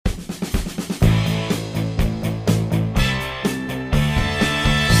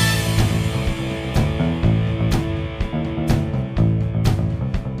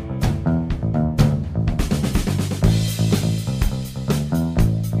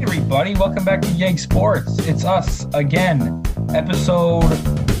everybody. Welcome back to Yank Sports. It's us again. Episode,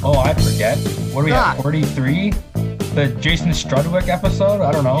 I forget. What are we at, 43? The Jason Strudwick episode?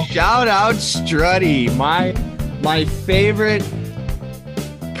 I don't know. Shout out Struddy, my favorite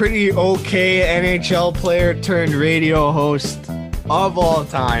pretty okay NHL player turned radio host of all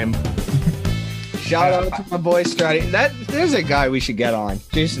time. Shout out to my boy Struddy. There's a guy we should get on.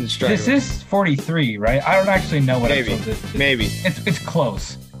 Jason Strudwick. This is 43, right? I don't actually know what episode this is. Maybe. It's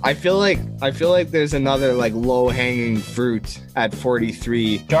close. I feel like there's another like low hanging fruit at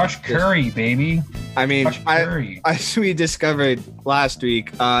 43. Josh Curry, baby. I mean, as we discovered last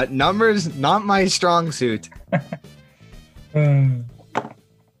week, numbers not my strong suit. Funny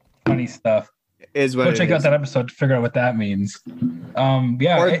stuff. Is what Go check out that episode to figure out what that means. It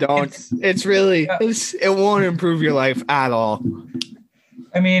won't improve your life at all.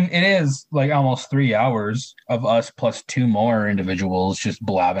 I mean, it is like almost 3 hours of us plus two more individuals just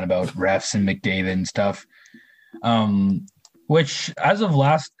blabbing about refs and McDavid and stuff. Which, as of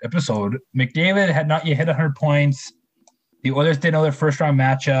last episode, McDavid had not yet hit 100 points. The Oilers didn't know their first-round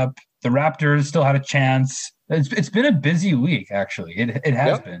matchup. The Raptors still had a chance. It's been a busy week, actually. It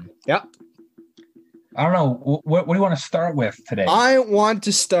has been. Yep. I don't know. What do you want to start with today? I want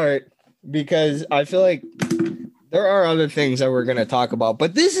to start because I feel like there are other things that we're going to talk about,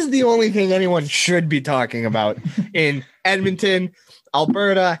 but this is the only thing anyone should be talking about in Edmonton,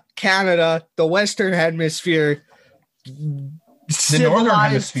 Alberta, Canada, the Western Hemisphere, the Northern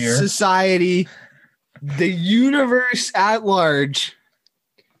Hemisphere, society, the universe at large.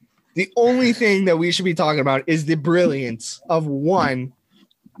 The only thing that we should be talking about is the brilliance of one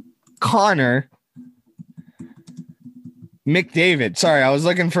Connor McDavid. Sorry, I was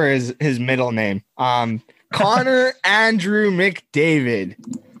looking for his middle name. Connor Andrew McDavid.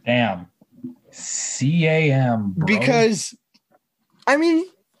 Damn. CAM, bro. Because, I mean,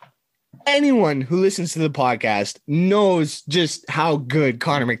 anyone who listens to the podcast knows just how good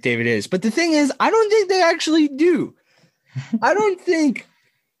Connor McDavid is. But the thing is, I don't think they actually do. I don't think,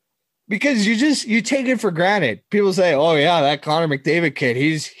 because you take it for granted. People say, oh yeah, that Connor McDavid kid,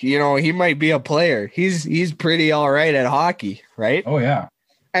 he might be a player. He's pretty all right at hockey, right? Oh yeah.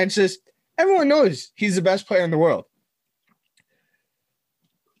 And it's just, everyone knows he's the best player in the world.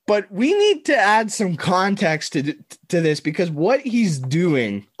 But we need to add some context to this, because what he's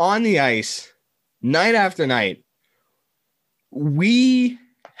doing on the ice night after night, we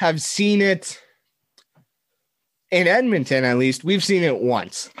have seen it in Edmonton, at least. We've seen it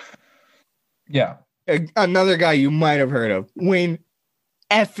once. Yeah. Another guy you might have heard of, Wayne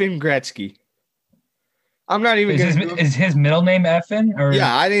effing Gretzky. I'm not even is his middle name Effin? Or?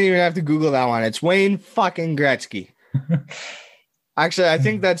 Yeah, I didn't even have to Google that one. It's Wayne fucking Gretzky. Actually, I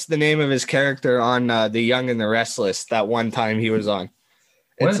think that's the name of his character on The Young and the Restless that one time he was on.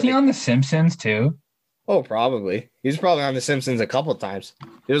 Was he on The Simpsons too? Oh, probably. He's probably on The Simpsons a couple times.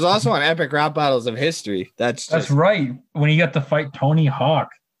 He was also on Epic Rap Battles of History. That's right. When he got to fight Tony Hawk.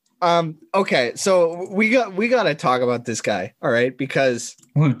 Okay, so we got to talk about this guy, all right? Because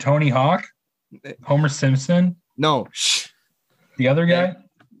who? Tony Hawk? Homer Simpson? No. The other guy?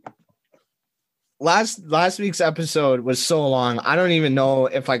 Last week's episode was so long, I don't even know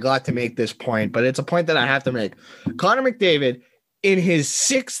if I got to make this point, but it's a point that I have to make. Connor McDavid, in his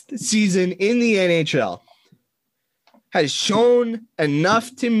 6th season in the NHL, has shown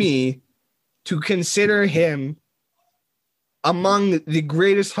enough to me to consider him among the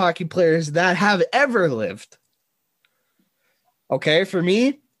greatest hockey players that have ever lived. Okay, for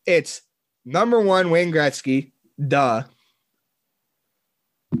me, it's number 1, Wayne Gretzky, duh.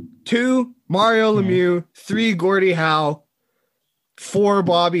 2, Mario Lemieux. 3, Gordie Howe. 4,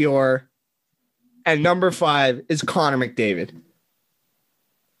 Bobby Orr. And number 5 is Connor McDavid.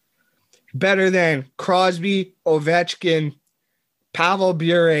 Better than Crosby, Ovechkin, Pavel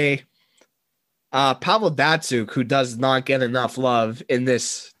Bure, Pavel Datsyuk, who does not get enough love in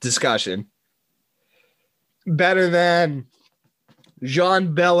this discussion. Better than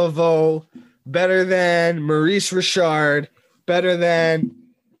Jean Beliveau. Better than Maurice Richard. Better than...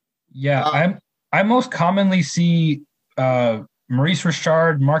 Yeah, I most commonly see Maurice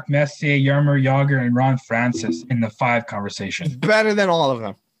Richard, Mark Messier, Jaromir Jagr, and Ron Francis in the 5 conversation. Better than all of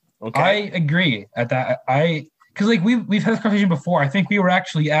them. Okay. I agree at that. Because like we've had this conversation before. I think we were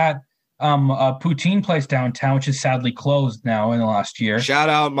actually at a poutine place downtown, which is sadly closed now in the last year. Shout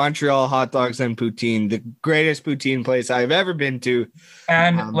out Montreal Hot Dogs and Poutine, the greatest poutine place I've ever been to.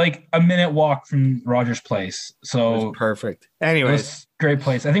 And like a minute walk from Rogers Place. So it was perfect. Anyways, great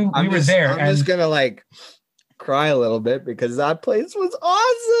place. I think we were there. I'm just gonna like cry a little bit because that place was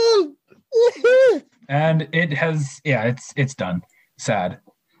awesome. And it has, it's done. Sad.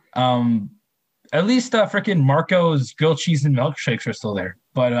 At least freaking Marco's grilled cheese and milkshakes are still there.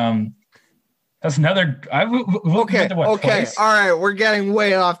 But that's another. Okay. Twice? All right. We're getting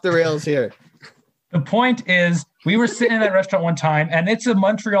way off the rails here. The point is, we were sitting in that restaurant one time, and it's a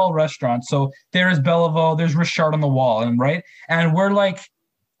Montreal restaurant. So there's Belleville, there's Richard on the wall, and right, and we're like,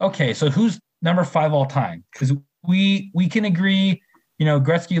 okay, so who's number 5 all time? Because we can agree,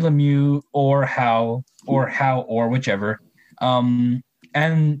 Gretzky, Lemieux, or Howe, or whichever.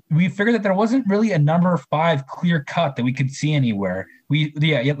 And we figured that there wasn't really a number 5 clear cut that we could see anywhere.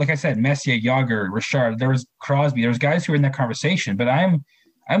 Like I said, Messier, Yager, Richard, there was Crosby, there was guys who were in that conversation. But I'm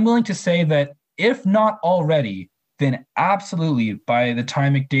willing to say that if not already, then absolutely by the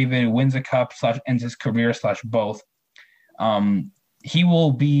time McDavid wins a cup / ends his career / both, he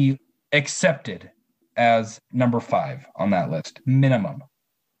will be accepted as number 5 on that list, minimum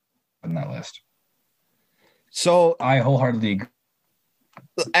on that list. So I wholeheartedly agree.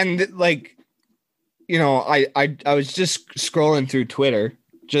 And like, I was just scrolling through Twitter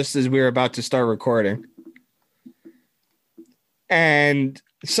just as we were about to start recording. And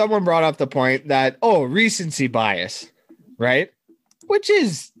someone brought up the point that, recency bias, right? Which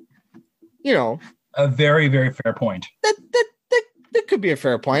is, a very, very fair point. That could be a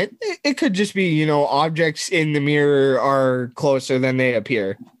fair point. It could just be, objects in the mirror are closer than they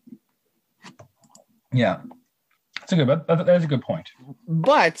appear. Yeah. That's a good point.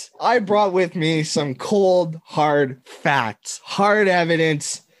 But I brought with me some cold, hard facts, hard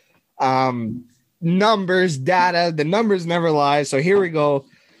evidence, numbers, data. The numbers never lie. So here we go.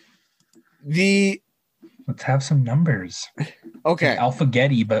 Let's have some numbers. Okay. Like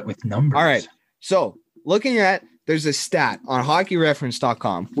Alphagetti, but with numbers. All right. So looking at, there's a stat on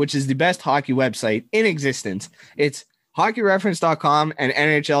hockeyreference.com, which is the best hockey website in existence. It's hockeyreference.com and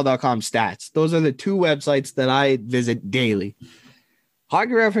NHL.com stats. Those are the 2 websites that I visit daily.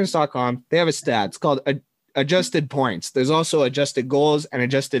 Hockeyreference.com, they have a stat. It's called adjusted points. There's also adjusted goals and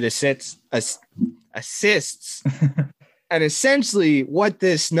adjusted assists. And essentially what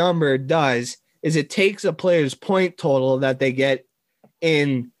this number does is it takes a player's point total that they get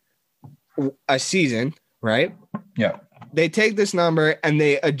in a season, right? Yeah. They take this number and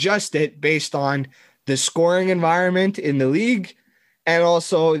they adjust it based on the scoring environment in the league and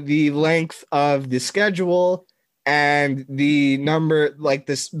also the length of the schedule and the number, like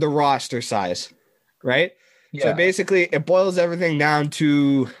the roster size, right? Yeah. So basically it boils everything down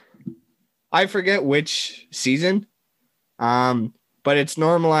to, I forget which season, but it's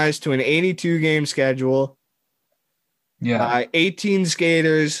normalized to an 82 game schedule. Yeah. 18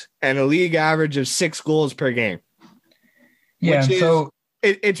 skaters and a league average of 6 goals per game. Yeah. So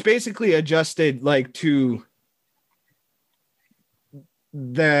it's basically adjusted like to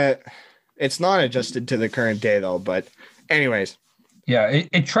it's not adjusted to the current day though, but anyways. Yeah.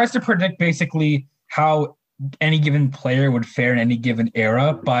 It tries to predict basically how any given player would fare in any given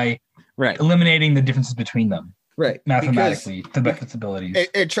era by eliminating the differences between them. Right. Mathematically, to the best of its abilities.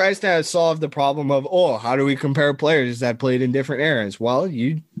 It tries to solve the problem of, how do we compare players that played in different eras? Well,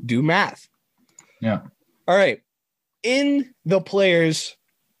 you do math. Yeah. All right. In the players'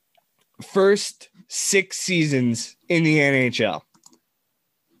 first 6 seasons in the NHL,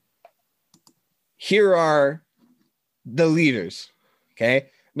 here are the leaders. Okay.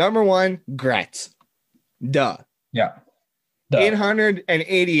 Number 1, Gretz. Duh. Yeah.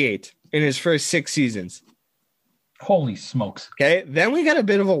 888 in his first 6 seasons. Holy smokes. Okay. Then we got a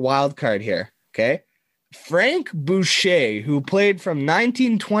bit of a wild card here. Okay. Frank Boucher, who played from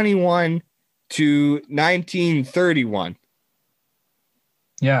 1921 to 1931.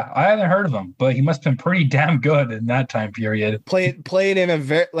 Yeah, I haven't heard of him, but he must have been pretty damn good in that time period. Played in a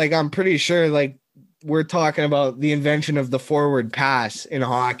very, I'm pretty sure we're talking about the invention of the forward pass in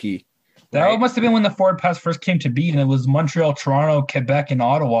hockey. That must have been when the forward pass first came to be, and it was Montreal, Toronto, Quebec, and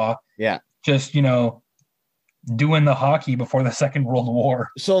Ottawa. Yeah. Just, doing the hockey before the Second World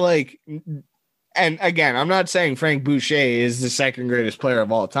War. So and again, I'm not saying Frank Boucher is the second greatest player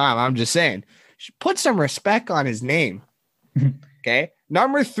of all time. I'm just saying, put some respect on his name. Okay.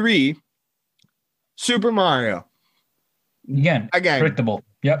 Number 3, Super Mario. Again, predictable.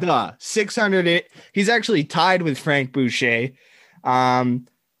 Yep. 600. He's actually tied with Frank Boucher. And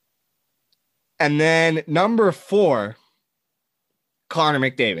then number 4, Connor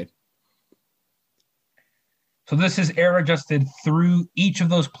McDavid. So this is era adjusted through each of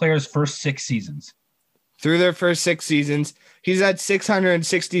those players' first 6 seasons. Through their first 6 seasons, he's at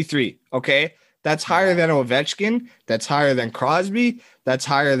 663. Okay. That's higher than Ovechkin. That's higher than Crosby. That's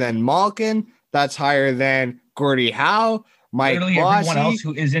higher than Malkin. That's higher than Gordie Howe, Mike Literally Bossy, everyone else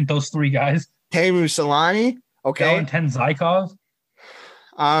who isn't those 3 guys. Teemu Selanne. Okay. Valentin Zykov.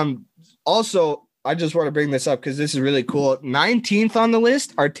 Also, I just want to bring this up because this is really cool. 19th on the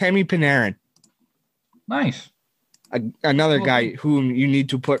list, Artemi Panarin. Nice. Another guy whom you need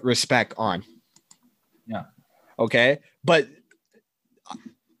to put respect on. Yeah. Okay. But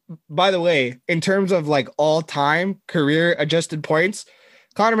by the way, in terms of like all-time career adjusted points,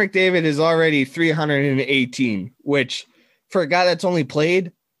 Connor McDavid is already 318, which for a guy that's only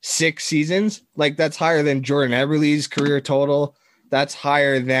played 6 seasons, like that's higher than Jordan Eberle's career total. That's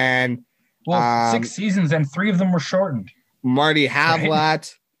higher than 6 seasons and 3 of them were shortened. Marty Havlat.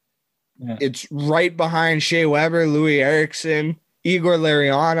 Right? Yeah. It's right behind Shea Weber, Louis Eriksson, Igor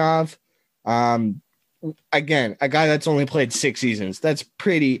Larionov. Again, a guy that's only played 6 seasons. That's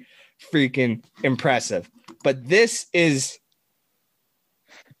pretty freaking impressive. But this is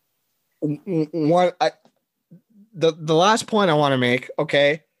the last point I want to make.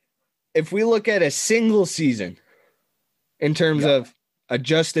 Okay, if we look at a single season in terms of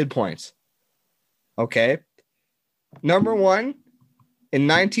adjusted points, okay, number 1 in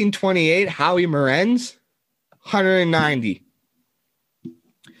 1928, Howie Morenz, 190.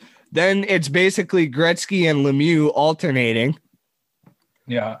 Then it's basically Gretzky and Lemieux alternating.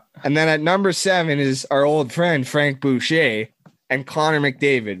 Yeah. And then at number 7 is our old friend Frank Boucher and Connor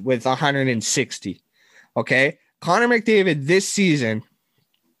McDavid with 160. Okay. Connor McDavid this season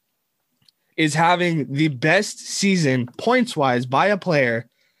is having the best season points-wise by a player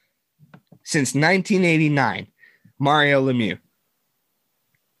since 1989, Mario Lemieux.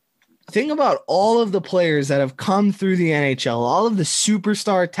 Think about all of the players that have come through the NHL, all of the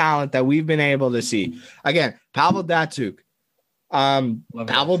superstar talent that we've been able to see. Again, Pavel Datsyuk,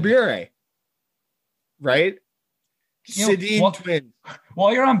 Pavel Bure, right? Sedin Twin.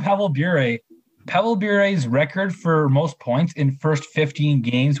 While you're on Pavel Bure's record for most points in first 15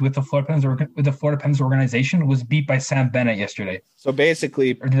 games with the Florida Panthers organization was beat by Sam Bennett yesterday. So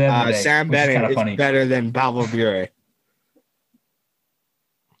basically, Sam Bennett is better than Pavel Bure.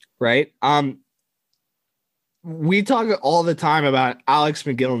 Right. We talk all the time about Alex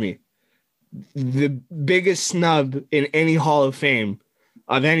McGillney, the biggest snub in any Hall of Fame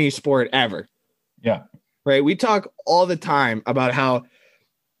of any sport ever. Yeah. Right. We talk all the time about how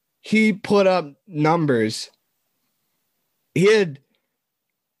he put up numbers. He had,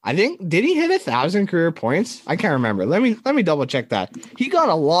 I think, did he hit 1,000 career points? I can't remember. Let me double check that. He got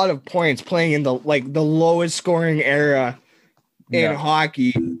a lot of points playing in the lowest scoring era in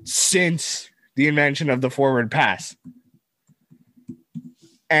hockey since the invention of the forward pass.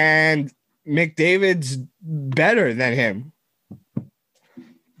 And McDavid's better than him.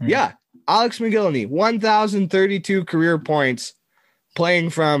 Yeah. Alex McGillney, 1,032 career points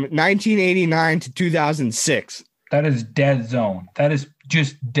playing from 1989 to 2006. That is dead zone. That is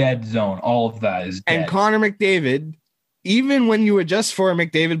just dead zone. All of that is dead. And Connor McDavid, even when you adjust for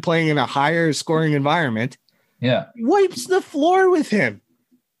McDavid playing in a higher scoring environment, wipes the floor with him.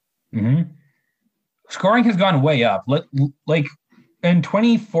 Mm-hmm. Scoring has gone way up. Like in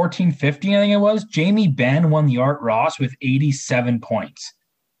 2014-15, I think it was, Jamie Benn won the Art Ross with 87 points.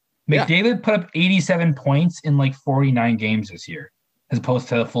 McDavid put up 87 points in like 49 games this year, as opposed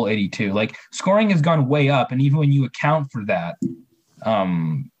to the full 82. Like scoring has gone way up, and even when you account for that,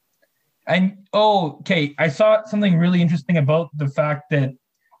 I saw something really interesting about the fact that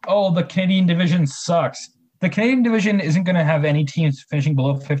the Canadian division sucks. The Canadian division isn't going to have any teams finishing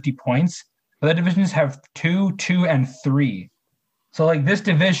below 50 points, but the divisions have 2, 2, and 3. So, like, this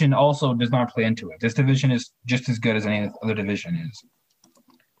division also does not play into it. This division is just as good as any other division is.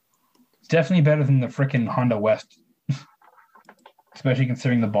 It's definitely better than the freaking Honda West, especially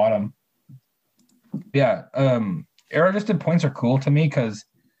considering the bottom. Yeah, error-adjusted points are cool to me because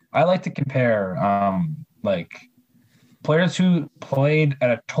I like to compare, players who played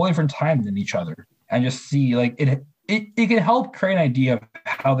at a totally different time than each other. And just see, like, it can help create an idea of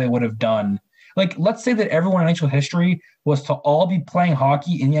how they would have done. Like, let's say that everyone in NHL history was to all be playing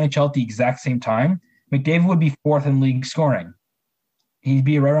hockey in the NHL at the exact same time. McDavid would be 4th in league scoring. He'd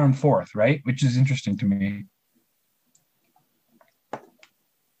be right around 4th, right? Which is interesting to me.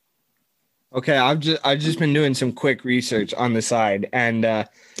 Okay, I've just been doing some quick research on the side, and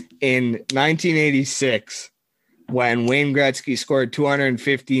in 1986, when Wayne Gretzky scored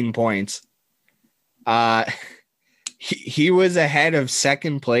 215 points. He was ahead of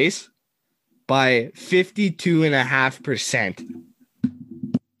second place by 52.5%.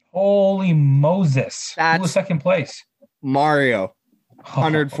 Holy Moses. Who was second place? Mario,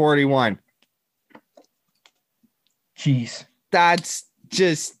 141. Jeez. That's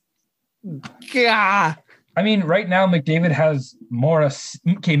just, I mean, right now, McDavid has more.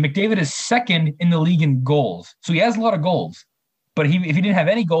 McDavid is second in the league in goals. So he has a lot of goals. but if he didn't have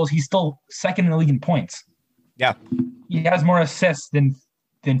any goals, he's still second in the league in points. Yeah. He has more assists than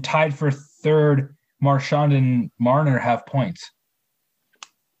tied for third. Marchand and Marner have points.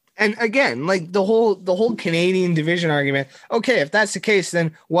 And again, like the whole Canadian division argument. Okay, if that's the case,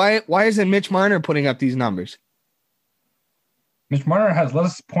 then why isn't Mitch Marner putting up these numbers? Mitch Marner has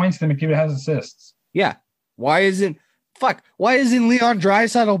less points than McDavid has assists. Yeah. Why isn't Leon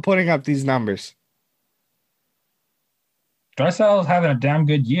Draisaitl putting up these numbers? Draisaitl is having a damn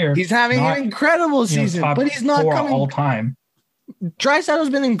good year. He's having an incredible season, but he's not coming all time. Draisaitl's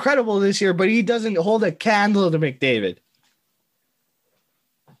been incredible this year, but he doesn't hold a candle to McDavid.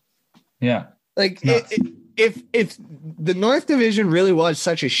 Yeah. Like if the North Division really was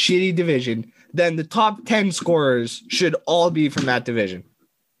such a shitty division, then the top 10 scorers should all be from that division.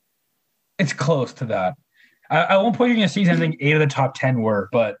 It's close to that. I won't put you in a season. I think 8 of the top 10 were,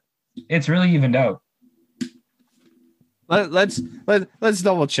 but it's really evened out. Let's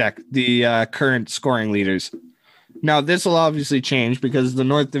double check the current scoring leaders. Now, this will obviously change because the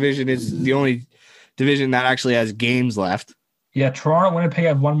North Division is the only division that actually has games left. Yeah, Toronto, Winnipeg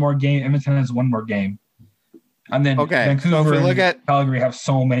have one more game. Edmonton has one more game. And then Vancouver and Calgary have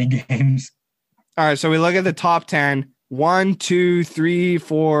so many games. All right, so we look at the top 10. 1, 2, 3,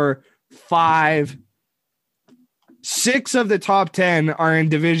 4, 5. 6 of the top 10 are in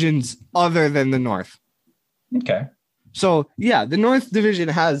divisions other than the North. Okay. So, yeah, the North Division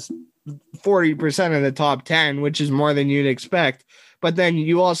has 40% of the top 10, which is more than you'd expect. But then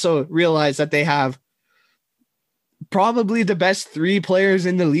you also realize that they have probably the best 3 players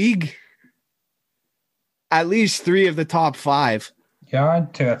in the league. At least 3 of the top 5. Yeah,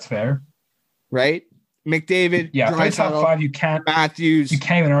 I'd say that's fair. Right? McDavid. Yeah, for the top 5, you can't. Matthews. You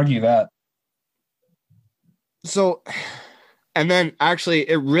can't even argue that. So, and then actually,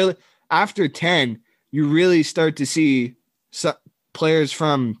 it really, after 10, you really start to see players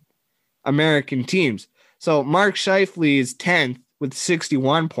from American teams. So Mark Scheifele is 10th with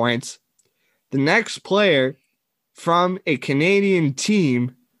 61 points. The next player from a Canadian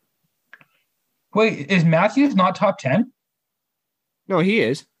team. Wait, is Matthews not top 10? No, he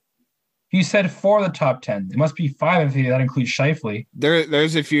is. You said 4 of the top 10. It must be 5 if that includes Scheifele.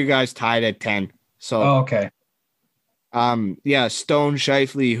 There's a few guys tied at 10. So, okay. Yeah, Stone,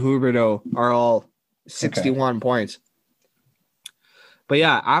 Scheifele, Huberdeau are all 61 points. But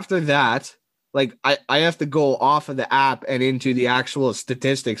yeah, after that, like I have to go off of the app and into the actual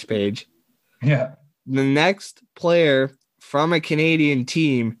statistics page. Yeah. The next player from a Canadian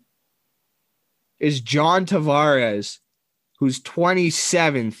team is John Tavares, who's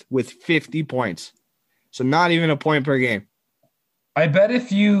 27th with 50 points. So not even a point per game. I bet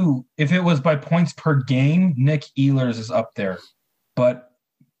if it was by points per game, Nick Ehlers is up there, but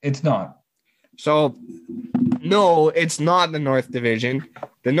it's not. So no, it's not the North Division.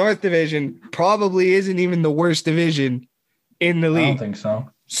 The North Division probably isn't even the worst division in the league. I don't think so.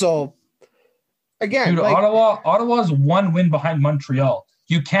 So again, dude, Ottawa's 1 win behind Montreal.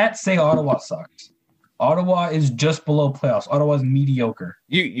 You can't say Ottawa sucks. Ottawa is just below playoffs. Ottawa's mediocre.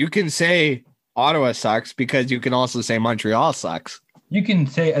 You can say Ottawa sucks because you can also say Montreal sucks. You can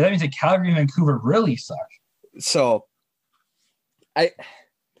say that means that Calgary and Vancouver really suck. So I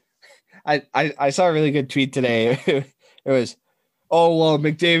saw a really good tweet today. It was, oh well,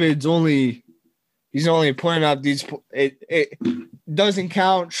 McDavid's only putting up these. It doesn't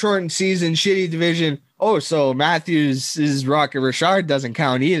count. Shortened season, shitty division. Oh, so Matthews' Rocket Richard doesn't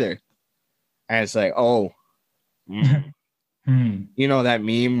count either. And it's like, oh, you know that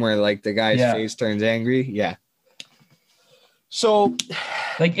meme where like the guy's face turns angry? Yeah. So,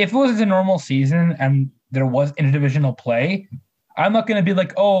 like, if it was a normal season and there was interdivisional play, I'm not going to be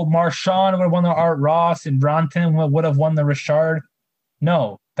like, oh, Marchand would have won the Art Ross and Bronson would have won the Richard.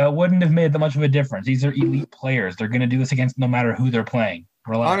 No, that wouldn't have made that much of a difference. These are elite players. They're going to do this against no matter who they're playing.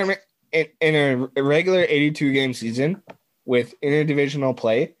 Relax. In a regular 82-game season with interdivisional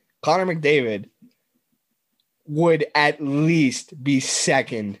play, Connor McDavid would at least be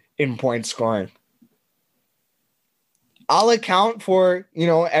second in point scoring. I'll account for,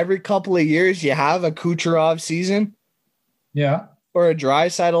 every couple of years you have a Kucherov season. Yeah. Or a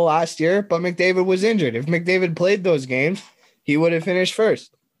Draisaitl last year, but McDavid was injured. If McDavid played those games, he would have finished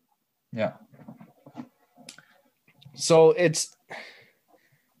first. Yeah. So okay,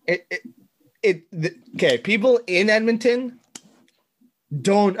 people in Edmonton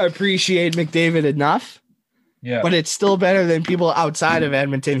don't appreciate McDavid enough. Yeah. But it's still better than people outside of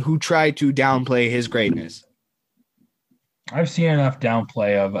Edmonton who try to downplay his greatness. I've seen enough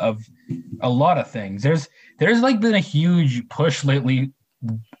downplay of a lot of things. There's like been a huge push lately,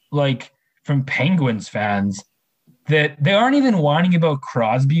 like from Penguins fans, that they aren't even whining about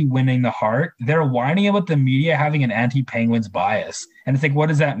Crosby winning the Hart. They're whining about the media having an anti-Penguins bias. And it's like, what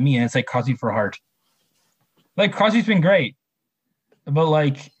does that mean? And it's like Crosby for Hart. Like, Crosby's been great, but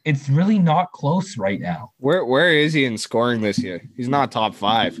like, it's really not close right now. Where is he in scoring this year? He's not top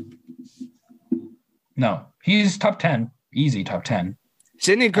 5. No, he's top 10. Easy top 10.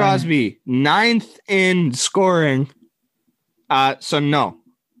 Sidney Crosby, 9th in scoring. So no.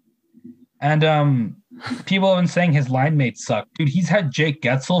 And people have been saying his line mates suck. Dude, he's had Jake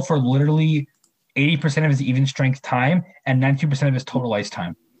Getzel for literally 80% of his even strength time and 92% of his total ice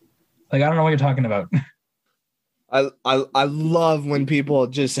time. Like, I don't know what you're talking about. I love when people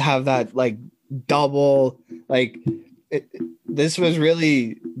just have that like double, like this was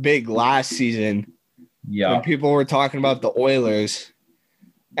really big last season. Yeah. When people were talking about the Oilers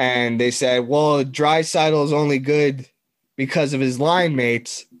and they said, well, Draisaitl is only good because of his line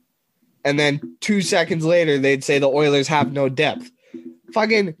mates. And then 2 seconds later, they'd say the Oilers have no depth.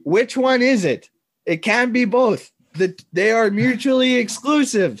 Fucking, which one is it? It can't be both. They are mutually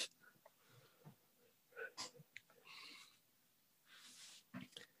exclusive.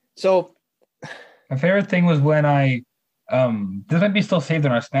 So, my favorite thing was when this might be still saved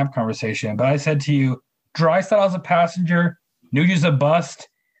in our Snap conversation, but I said to you, Draisaitl's a passenger, Nuge's a bust,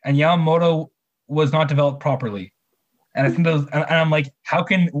 and Yamamoto was not developed properly. And I think those, and I'm like, how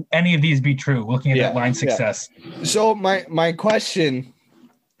can any of these be true? Looking at that line success. Yeah. So my question,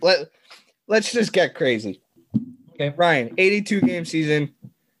 let's just get crazy. Okay, Ryan, 82 game season,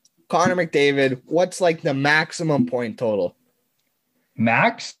 Connor McDavid. What's like the maximum point total?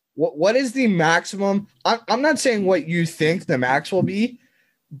 Max? What is the maximum? I'm not saying what you think the max will be,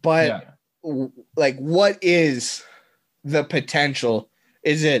 but like, what is the potential?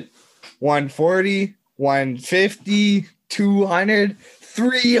 Is it 140? 150, 200,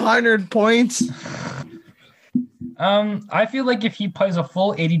 300 points. I feel like if he plays a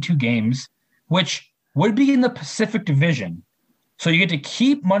full 82 games, which would be in the Pacific Division, so you get to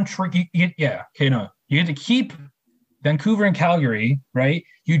keep Montreal. You get to keep Vancouver and Calgary, right?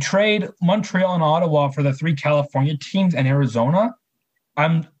 You trade Montreal and Ottawa for the 3 California teams and Arizona.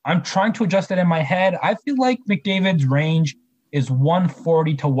 I'm trying to adjust it in my head. I feel like McDavid's range is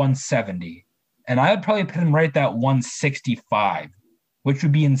 140 to 170. And I would probably put him right at that 165, which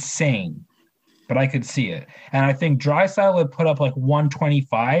would be insane. But I could see it. And I think Draisaitl would put up like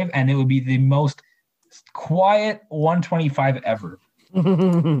 125, and it would be the most quiet 125 ever.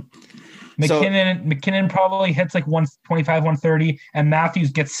 McKinnon probably hits like 125, 130, and Matthews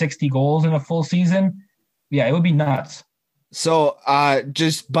gets 60 goals in a full season. Yeah, it would be nuts. So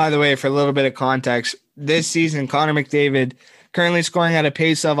just by the way, for a little bit of context, this season, Connor McDavid currently scoring at a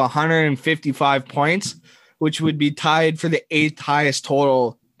pace of 155 points, which would be tied for the 8th highest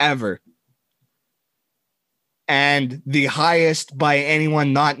total ever. And the highest by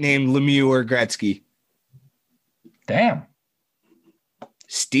anyone not named Lemieux or Gretzky. Damn.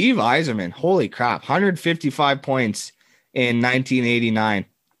 Steve Yzerman, holy crap, 155 points in 1989.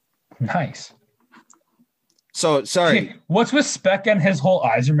 Nice. So, sorry. Hey, what's with Speck and his whole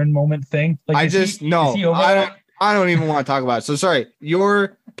Yzerman moment thing? Like, I don't even want to talk about it. So sorry,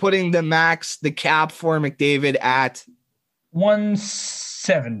 you're putting the cap for McDavid at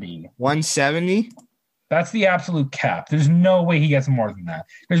 170. 170? That's the absolute cap. There's no way he gets more than that.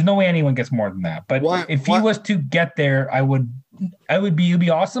 There's no way anyone gets more than that. But if he was to get there, it would be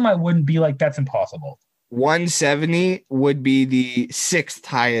awesome. I wouldn't be like, that's impossible. 170 would be the 6th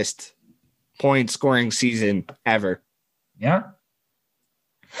highest point scoring season ever. Yeah.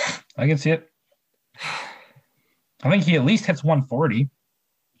 I can see it. I think he at least hits 140.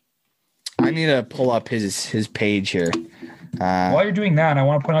 I need to pull up his page here. While you're doing that, I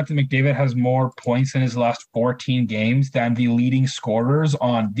want to point out that McDavid has more points in his last 14 games than the leading scorers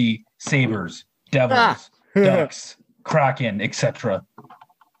on the Sabres, Devils, Ducks, Kraken, etc.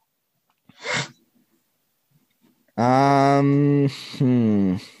 I'm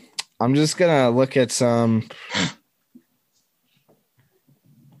just gonna look at some.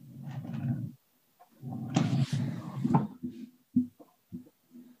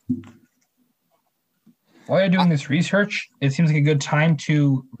 While you're doing this research, it seems like a good time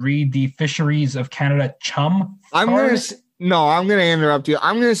to read the Fisheries of Canada Chum. I'm gonna interrupt you.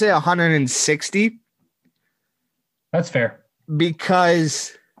 I'm gonna say 160. That's fair.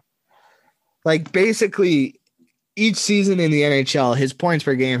 Because, like, basically, each season in the NHL, his points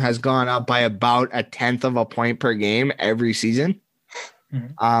per game has gone up by about 1/10 of a point per game every season.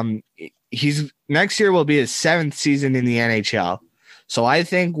 Mm-hmm. He's next year will be his 7th season in the NHL. So I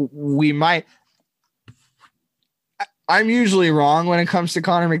think we might. I'm usually wrong when it comes to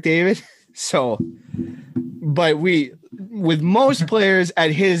Connor McDavid. So, but with most players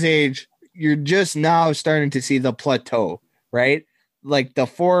at his age, you're just now starting to see the plateau, right? Like the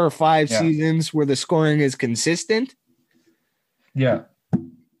 4 or 5 seasons where the scoring is consistent. Yeah.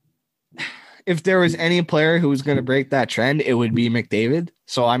 If there was any player who was going to break that trend, it would be McDavid.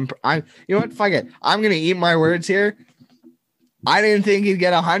 So I'm, you know what? Fuck it. I'm going to eat my words here. I didn't think he'd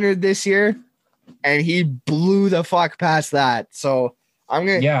get 100 this year, and he blew the fuck past that. So I'm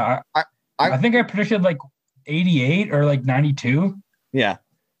going to, yeah, I think I predicted like 88 or like 92. Yeah.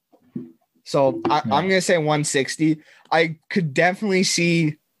 So I'm going to say 160. I could definitely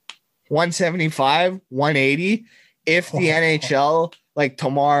see 175, 180 if the NHL like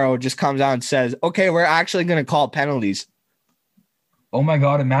tomorrow just comes out and says, okay, we're actually going to call penalties. Oh my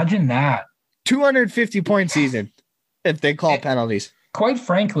God. Imagine that. 250 point season if they call penalties. Quite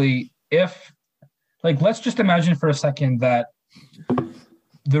frankly, if like, let's just imagine for a second that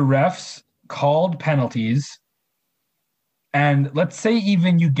the refs called penalties, and let's say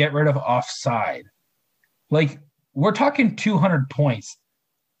even you get rid of offside, like we're talking 200 points.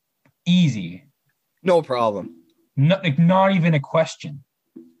 Easy. No problem. Not even a question.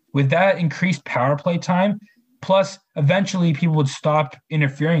 With that increased power play time, plus eventually people would stop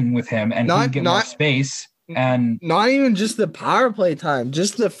interfering with him and he'd get more space. And not even just the power play time,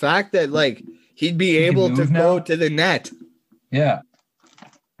 just the fact that like he'd be able to go to the net. Yeah.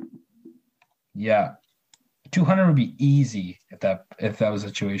 Yeah. 200 would be easy if that was a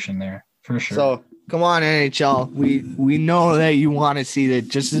situation there, for sure. So come on, NHL. We know that you want to see that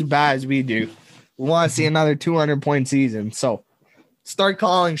just as bad as we do. We want to see another 200 point season. So start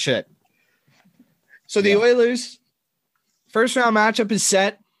calling shit. So the Oilers first round matchup is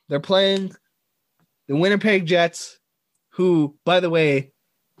set. They're playing the Winnipeg Jets, who, by the way,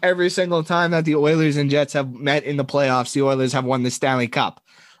 every single time that the Oilers and Jets have met in the playoffs, the Oilers have won the Stanley Cup.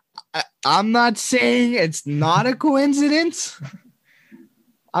 I'm not saying it's not a coincidence.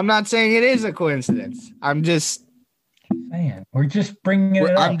 I'm not saying it is a coincidence. I'm just saying we're just bringing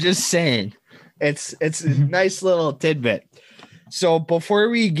it up. I'm just saying it's a nice little tidbit. So before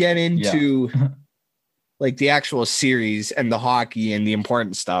we get into like the actual series and the hockey and the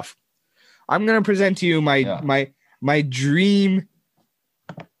important stuff, I'm gonna present to you my dream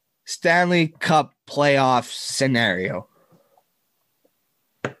Stanley Cup playoff scenario.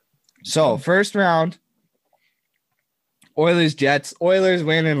 So first round, Oilers Jets. Oilers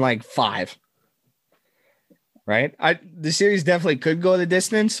win in like 5. Right? The series definitely could go the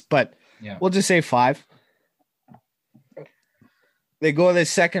distance, but we'll just say 5. They go to the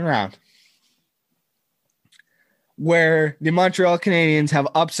second round, where the Montreal Canadiens have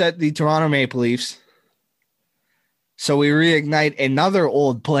upset the Toronto Maple Leafs. So we reignite another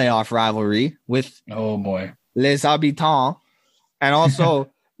old playoff rivalry with Les Habitants. And also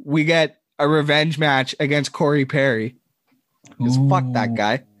we get a revenge match against Corey Perry. Because fuck that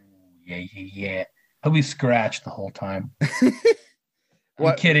guy. Yeah. He'll be scratched the whole time.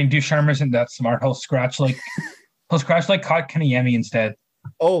 I'm kidding. Ducharme isn't that smart. He'll scratch like Kotkaniemi instead.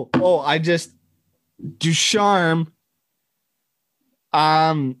 Ducharme.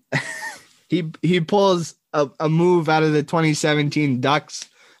 He pulls a move out of the 2017 Ducks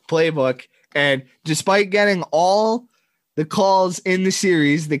playbook, and despite getting all the calls in the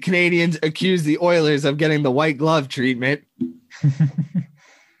series, the Canadians accused the Oilers of getting the white glove treatment.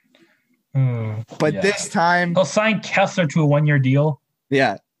 But this time he'll sign Kessler to a 1-year deal.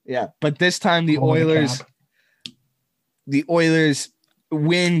 Yeah. But this time the Oilers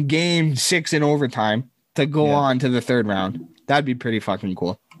win game 6 in overtime to go on to the third round. That'd be pretty fucking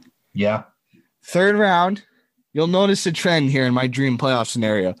cool. Yeah. Third round, you'll notice a trend here in my dream playoff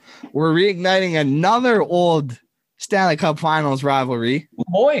scenario. We're reigniting another old Stanley Cup Finals rivalry. Oh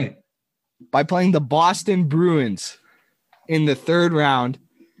boy. By playing the Boston Bruins in the third round.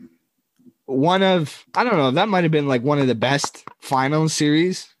 That might have been like one of the best finals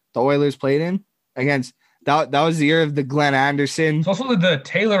series the Oilers played in against. That was the year of the Glenn Anderson. It's also the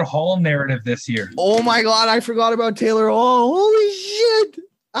Taylor Hall narrative this year. Oh my God, I forgot about Taylor Hall. Holy shit.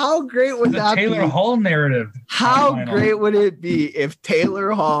 How great would that be? The Taylor Hall narrative. How great would it be if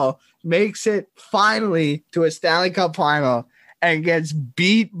Taylor Hall makes it finally to a Stanley Cup final and gets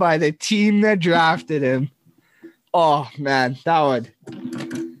beat by the team that drafted him? Oh man, that would.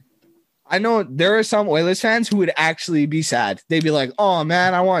 I know there are some Oilers fans who would actually be sad. They'd be like, oh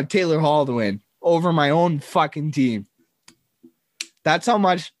man, I want Taylor Hall to win over my own fucking team. That's how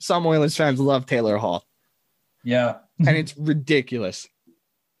much some Oilers fans love Taylor Hall. Yeah. And it's ridiculous.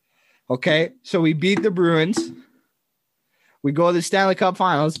 Okay, so we beat the Bruins. We go to the Stanley Cup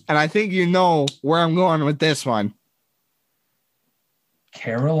Finals, and I think you know where I'm going with this one.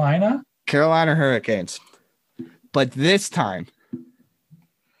 Carolina? Carolina Hurricanes. But this time,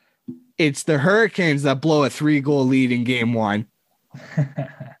 it's the Hurricanes that blow a 3-goal lead in game 1.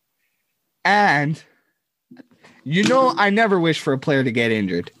 And I never wish for a player to get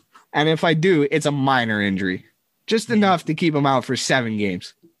injured. And if I do, it's a minor injury. Just enough to keep him out for 7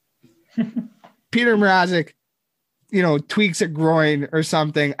 games. Peter Mrazek, tweaks a groin or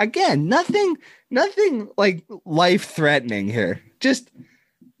something. Again, nothing like life-threatening here. Just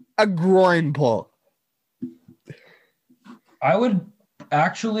a groin pull. I would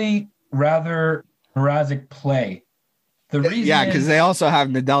actually rather Mrazek play. The reason because they also have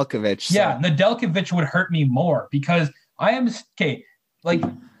Nedeljkovic. So. Yeah, Nedeljkovic would hurt me more because I am okay. Like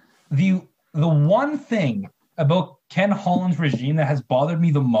the one thing about Ken Holland's regime that has bothered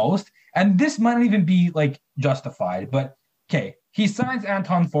me the most, and this might not even be like justified, but okay, he signs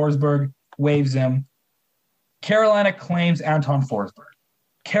Anton Forsberg, waives him. Carolina claims Anton Forsberg.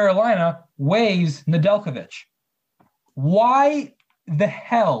 Carolina waives Nedeljkovic. Why the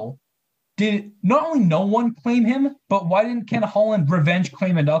hell did not only no one claim him, but why didn't Ken Holland revenge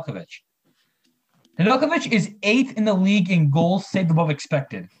claim Nedeljkovic? Nedeljkovic is 8th in the league in goals saved above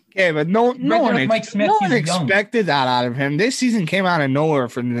expected. Okay, but no one expected that out of him. This season came out of nowhere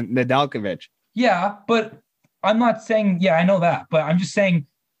for Nedeljkovic. Yeah, but I'm not saying, I know that. But I'm just saying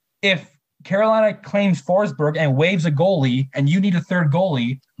if Carolina claims Forsberg and waives a goalie and you need a third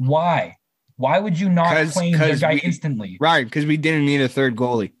goalie, why? Why would you not claim their guy instantly? Right, because we didn't need a third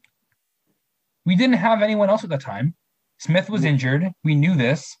goalie. We didn't have anyone else at the time. Smith was injured. We knew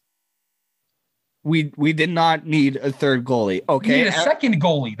this. We did not need a third goalie. Okay, we need a second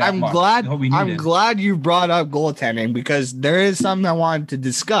goalie. I'm glad you brought up goaltending because there is something I wanted to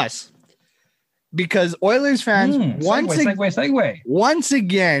discuss. Because Oilers fans once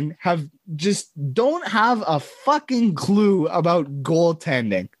again have just don't have a fucking clue about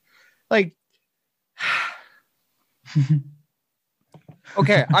goaltending. Like,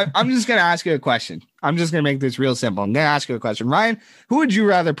 okay, I'm just gonna ask you a question. I'm just gonna make this real simple. I'm gonna ask you a question, Ryan. Who would you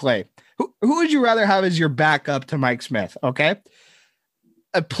rather play? Who would you rather have as your backup to Mike Smith? Okay.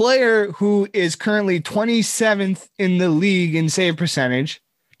 A player who is currently 27th in the league in save percentage,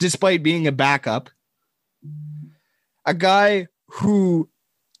 despite being a backup. A guy who,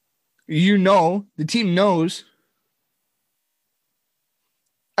 the team knows.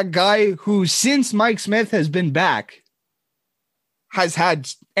 A guy who, since Mike Smith has been back, has had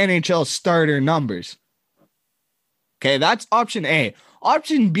NHL starter numbers. Okay, that's option A.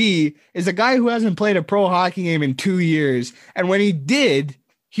 Option B is a guy who hasn't played a pro hockey game in 2 years. And when he did,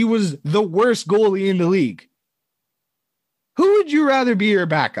 he was the worst goalie in the league. Who would you rather be your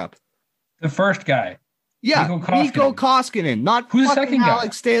backup? The first guy. Yeah, Mikko Koskinen. Not who's the second guy?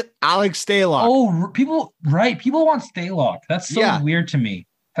 Alex Stalock. Oh, people want Stalock. That's so weird to me.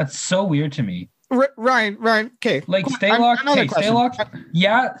 That's so weird to me. Ryan, okay. Like Stalock,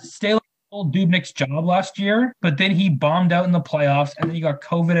 Stalock stole Dubnik's job last year, but then he bombed out in the playoffs, and then he got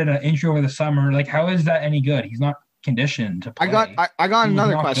COVID and an injury over the summer. Like, how is that any good? He's not conditioned to play. I got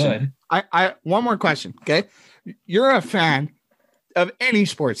another question. I one more question. Okay, you're a fan of any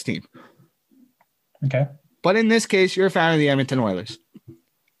sports team. Okay, but in this case, you're a fan of the Edmonton Oilers.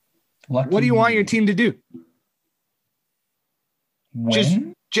 What do you want your team to do?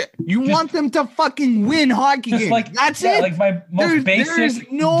 Win? You want them to fucking win hockey games. Like, that's it. Like my most basic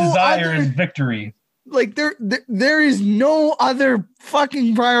desire is victory. Like there is no other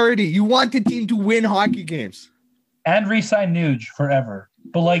fucking priority. You want the team to win hockey games. And re-sign Nuge forever.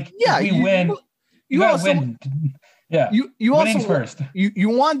 But like, if we win, you gotta win. Yeah. You winning's also first. You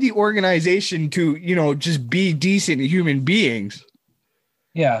want the organization to, just be decent human beings.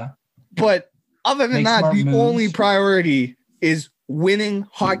 Yeah. But other than that, the only priority is winning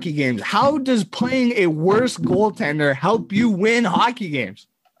hockey games. How does playing a worse goaltender help you win hockey games?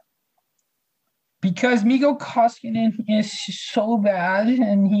 Because Mikko Koskinen is so bad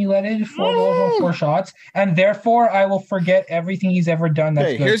and he let it 4 goals on 4 shots, and therefore I will forget everything he's ever done.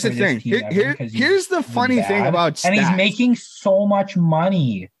 That's good. Here's the thing. Here's the funny thing about stats. And he's making so much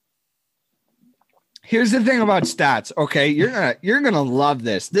money. Here's the thing about stats. Okay, you're gonna love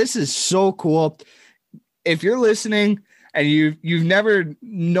this. This is so cool. If you're listening and you've never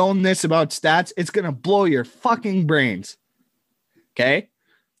known this about stats, it's gonna blow your fucking brains. Okay.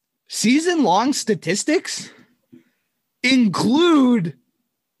 Season-long statistics include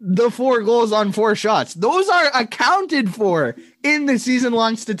the 4 goals on 4 shots. Those are accounted for in the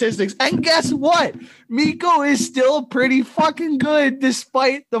season-long statistics. And guess what? Mikko is still pretty fucking good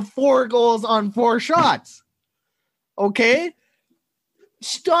despite the 4 goals on 4 shots. Okay?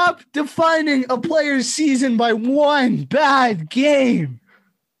 Stop defining a player's season by one bad game.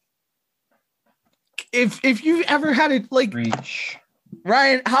 if you ever had it, like, Reach.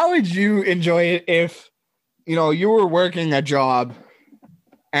 Ryan, how would you enjoy it if, you were working a job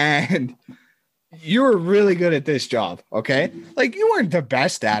and you were really good at this job, okay? Like, you weren't the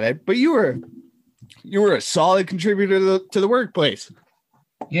best at it, but you were a solid contributor to the workplace.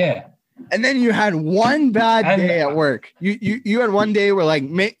 Yeah. And then you had one bad day at work. You had one day where, like,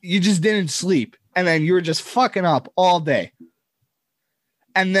 you just didn't sleep, and then you were just fucking up all day.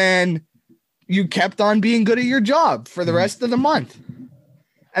 And then you kept on being good at your job for the rest of the month.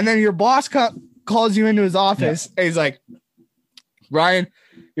 And then your boss calls you into his office, and he's like, Ryan,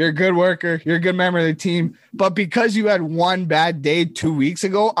 you're a good worker. You're a good member of the team. But because you had one bad day 2 weeks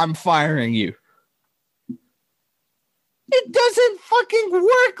ago, I'm firing you. It doesn't fucking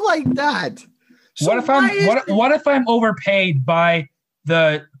work like that. So what if I'm overpaid by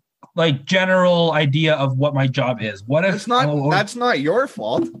the general idea of what my job is? What if that's not your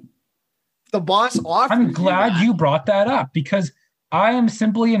fault? The boss offered. I'm glad you brought that up, because I am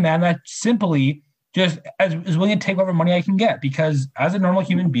simply a man that simply just is willing to take whatever money I can get, because as a normal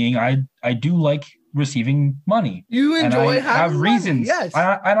human being, I do like receiving money. You enjoy and I have reasons. Money, yes.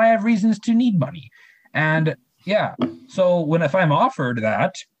 And I have reasons to need money. And yeah, so if I'm offered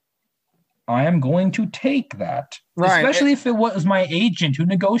that, I am going to take that, right? Especially if it was my agent who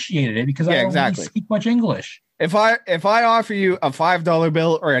negotiated it, because I don't really speak much English. If I offer you a $5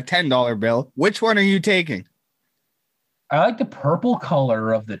 bill or a $10 bill, which one are you taking? I like the purple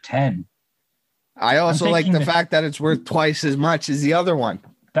color of the 10. I also like the fact that it's worth twice as much as the other one.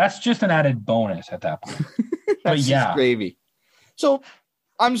 That's just an added bonus at that point. But just gravy. So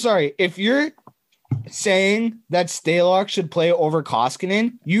I'm sorry, if you're saying that Stalock should play over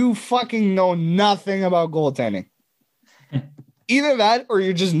Koskinen, you fucking know nothing about goaltending. Either that, or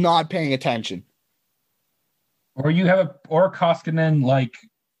you're just not paying attention. Or you have Koskinen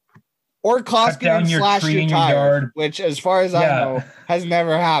or Koskinen slash your tire, which, as far as I know, has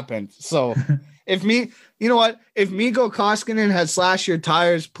never happened. So if Mikko Koskinen has slashed your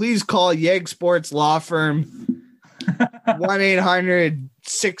tires, please call Yeg Sports Law Firm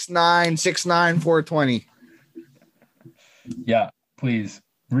 1-800-696-9420. Yeah, please.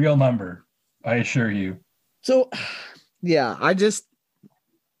 Real number, I assure you. So, yeah,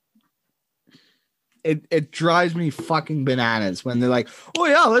 it drives me fucking bananas when they're like, oh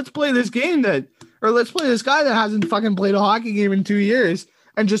yeah, let's play this game let's play this guy that hasn't fucking played a hockey game in 2 years,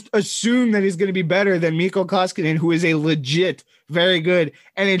 and just assume that he's going to be better than Mikko Koskinen, who is a legit, very good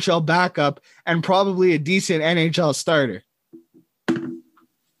NHL backup and probably a decent NHL starter.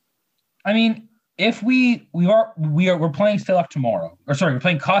 I mean, if we're playing Stalock tomorrow, we're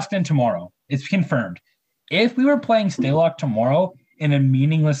playing Koskinen tomorrow. It's confirmed. If we were playing Stalock tomorrow in a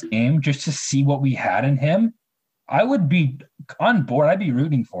meaningless game just to see what we had in him, I would be on board. I'd be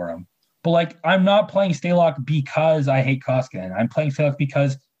rooting for him. But I'm not playing Stalock because I hate Koskinen. I'm playing Stalock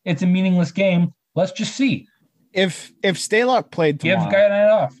because it's a meaningless game. Let's just see. If Stalock played tomorrow, give guy a night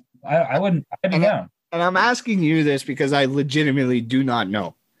off. I wouldn't. I'd be down. And I'm asking you this because I legitimately do not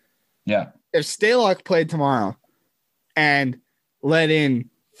know. Yeah. If Stalock played tomorrow and let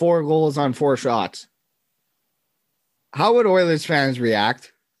in 4 goals on 4 shots, how would Oilers fans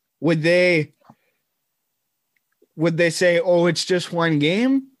react? Would they say, oh, it's just one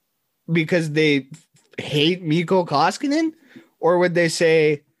game because they hate Mikko Koskinen? Or would they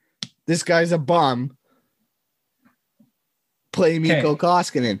say, this guy's a bum, play Mikko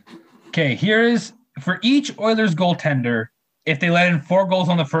Koskinen? Okay, here's for each Oilers goaltender, if they let in 4 goals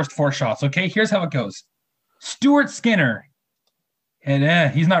on the first 4 shots. Okay, here's how it goes. Stuart Skinner.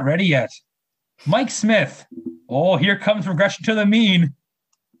 And he's not ready yet. Mike Smith. Oh, here comes regression to the mean.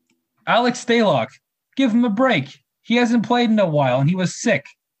 Alex Stalock. Give him a break. He hasn't played in a while, and he was sick.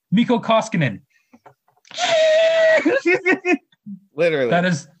 Mikko Koskinen. Literally.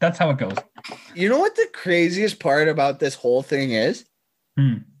 That's how it goes. You know what the craziest part about this whole thing is?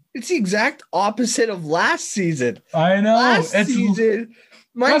 It's the exact opposite of last season. I know. Last season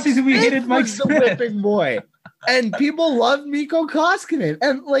we hated Mike Smith, the whipping boy. And people loved Mikko Koskinen.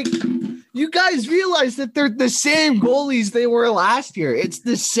 And you guys realize that they're the same goalies they were last year. It's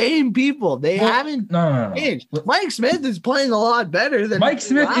the same people. They haven't changed. Mike Smith is playing a lot better than Mike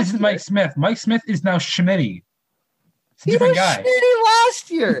Smith. Isn't Mike Smith? Mike Smith is now Schmitty. He was shitty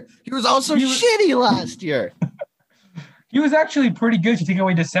last year. He was also shitty last year. He was actually pretty good to take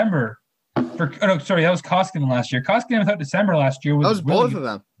away December. That was Koskinen last year. Koskinen without December last year was really both of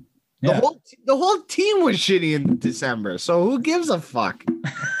them. Yeah. The whole team was shitty in December. So who gives a fuck? You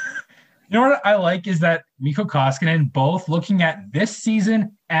know what I like is that Mikko Koskinen, both looking at this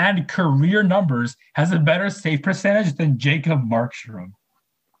season and career numbers, has a better save percentage than Jacob Markstrom.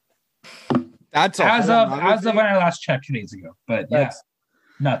 That's a as whole of nother thing. when I last checked 2 days ago. But That's-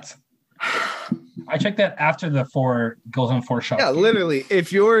 nuts. I checked that after the 4 goals on 4 shots. Yeah, game. literally.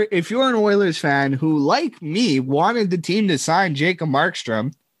 If you're an Oilers fan who, like me, wanted the team to sign Jacob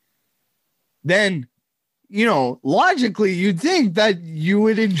Markstrom, then logically you'd think that you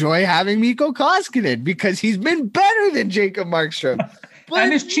would enjoy having Mikko Koskinen because he's been better than Jacob Markstrom. But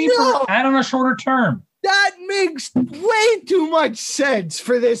and it's cheaper no, and on a shorter term. that makes way too much sense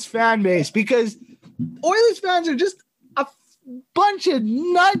for this fan base because Oilers fans are just a bunch of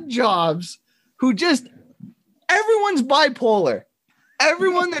nut jobs who just everyone's bipolar.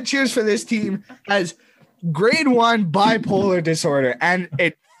 Everyone that cheers for this team has grade 1 bipolar disorder and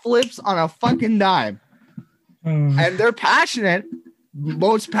it flips on a fucking dime. And they're passionate,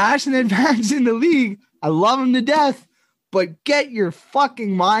 most passionate fans in the league. I love them to death, but get your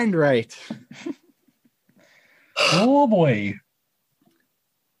fucking mind right. Oh boy.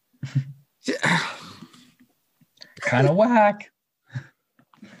 Kind of whack.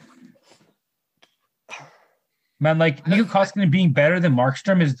 Man, like Mikko Koskinen being better than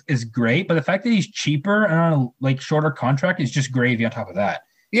Markstrom is great, but the fact that he's cheaper and on a shorter contract is just gravy on top of that.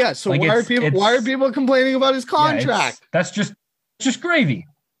 Yeah, so Like, why are people complaining about his contract? That's just gravy.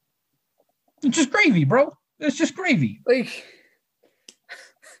 It's just gravy, bro. It's just gravy. Like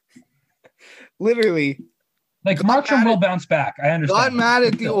literally, Like Markstrom will bounce back. I understand. got mad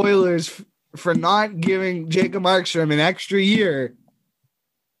at the Oilers for not giving Jacob Markstrom an extra year,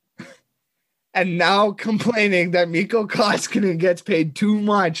 and now complaining that Mikko Koskinen gets paid too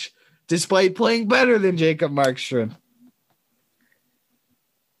much despite playing better than Jacob Markstrom.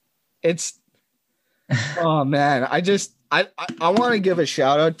 It's oh man, I want to give a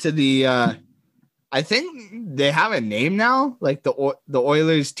shout out to the I think they have a name now, like the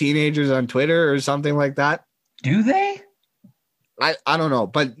Oilers teenagers on Twitter or something like that. Do they? I don't know,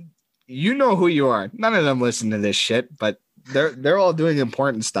 but you know who you are. None of them listen to this shit, but they're all doing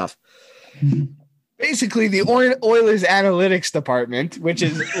important stuff. Basically, the Oilers analytics department, which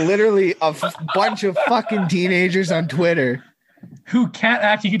is literally a bunch of fucking teenagers on Twitter who can't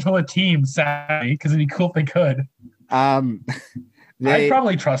actually control a team, sadly, because it'd be cool if they could. I'd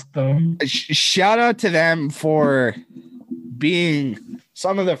probably trust them. Shout out to them for being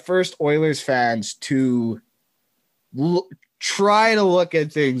some of the first Oilers fans to try to look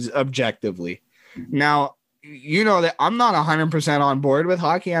at things objectively. Now, you know that I'm not 100% on board with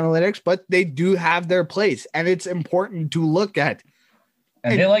hockey analytics, but they do have their place, and it's important to look at.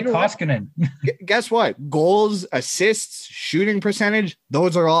 And they like Koskinen. Guess what? Goals, assists, shooting percentage,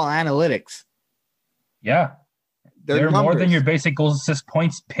 those are all analytics. Yeah. They're numbers. More than your basic goals, assists,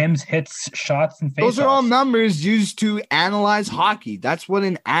 points, PIMs, hits, shots, and face-offs. Those are all numbers used to analyze hockey. That's what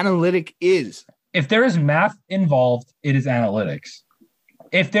an analytic is. If there is math involved, it is analytics.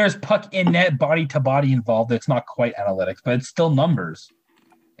 If there's puck in net, body to body involved, it's not quite analytics, but it's still numbers.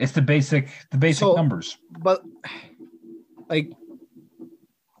 It's the basic numbers. But like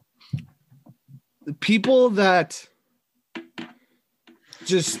the people that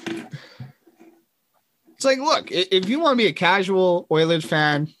just it's like, look, if you want to be a casual Oilers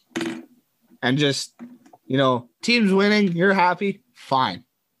fan and just, team's winning, you're happy, fine.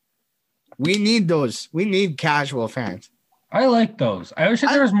 We need those. We need casual fans. I like those. I wish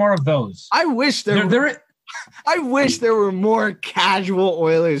there was more of those. I wish I wish there were more casual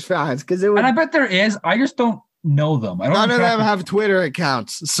Oilers fans because and I bet there is. I just don't know them. None of them have Twitter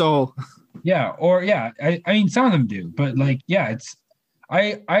accounts, so I mean, some of them do, but it's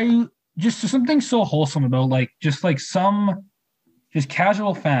I just something so wholesome about some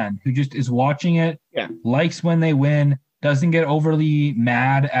casual fan who just is watching it, likes when they win, doesn't get overly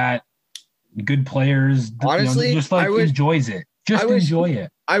mad at good players. Honestly, enjoys it. Enjoy it.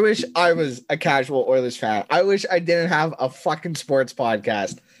 I wish I was a casual Oilers fan. I wish I didn't have a fucking sports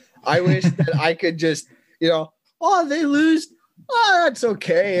podcast. I wish that I could just, they lose. Oh, that's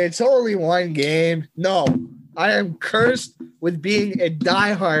okay. It's only one game. No, I am cursed with being a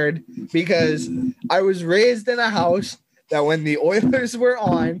diehard because I was raised in a house that when the Oilers were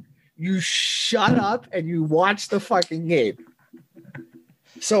on, you shut up and you watch the fucking game.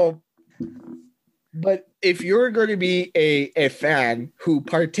 So, but if you're going to be a fan who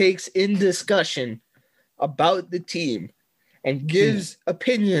partakes in discussion about the team and gives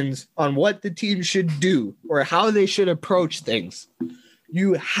opinions on what the team should do or how they should approach things,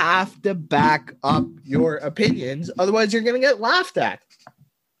 you have to back up your opinions. Otherwise, you're going to get laughed at.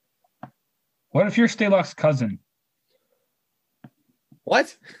 What if you're Stalock's cousin?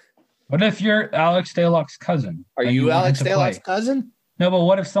 What? What if you're Alex Stalock's cousin? Are you Alex Stalock's cousin? No, but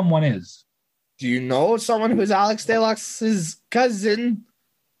what if someone is? Do you know someone who's Alex Stalock's cousin?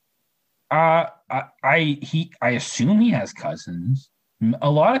 I assume he has cousins.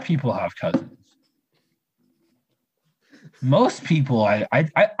 A lot of people have cousins. Most people,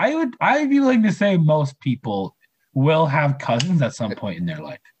 I'd be willing to say most people will have cousins at some point in their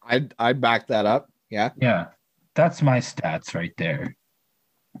life. I'd back that up. Yeah. Yeah. That's my stats right there.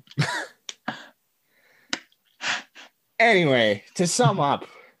 Anyway, to sum up,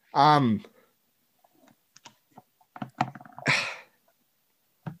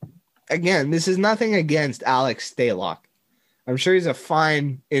 again, this is nothing against Alex Stalock. I'm sure he's a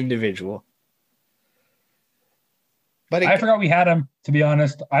fine individual. But I forgot we had him, to be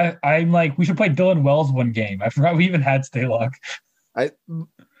honest. I'm like, we should play Dylan Wells one game. I forgot we even had Stalock.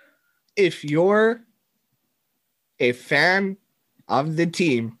 If you're a fan of the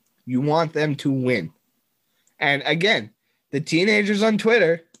team, you want them to win. And again, the teenagers on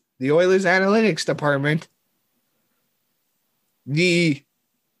Twitter, the Oilers analytics department, the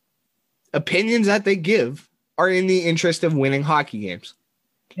opinions that they give are in the interest of winning hockey games.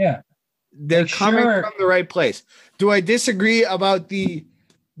 Yeah. They're coming from the right place. Do I disagree about the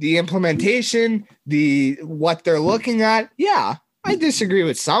implementation, what they're looking at? Yeah, I disagree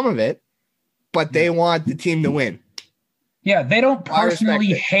with some of it, but they want the team to win. Yeah, they don't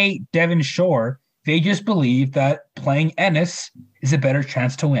personally hate Devin Shore. They just believe that playing Ennis is a better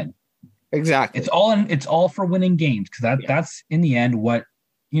chance to win. Exactly. It's all for winning games because that's in the end what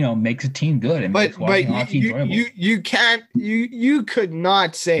makes a team good and makes watching hockey enjoyable. You could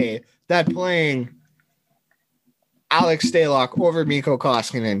not say that playing Alex Stalock over Mikko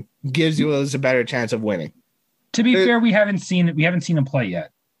Koskinen gives you a better chance of winning. To be fair, we haven't seen him play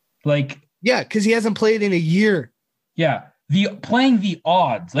yet. Yeah, because he hasn't played in a year. Yeah. Playing the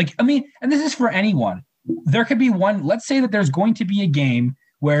odds. And this is for anyone. There could be one, let's say that there's going to be a game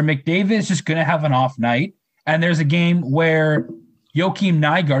where McDavid is just going to have an off night, and there's a game where Joakim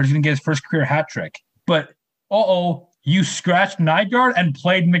Nygard is going to get his first career hat trick. But, you scratched Nygard and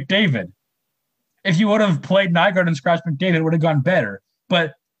played McDavid. If you would have played Nygard and scratched McDavid, it would have gone better.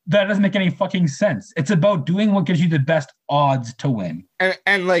 But that doesn't make any fucking sense. It's about doing what gives you the best odds to win. And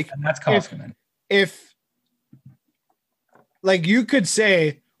that's Koskinen. If you could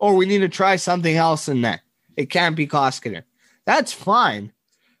say, we need to try something else in that. It can't be Koskinen. That's fine.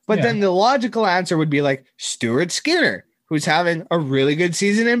 But then the logical answer would be Stuart Skinner, who's having a really good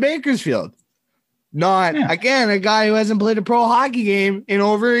season in Bakersfield. Again, a guy who hasn't played a pro hockey game in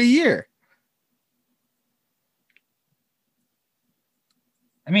over a year.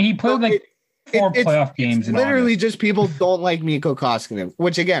 I mean, he played four playoff games. It's literally just people don't like Mikko Koskinen,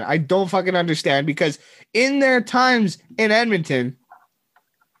 which again, I don't fucking understand because in their times in Edmonton,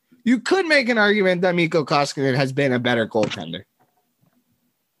 you could make an argument that Mikko Koskinen has been a better goaltender.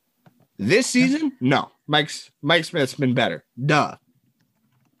 This season, no. Mike Smith's been better. Duh.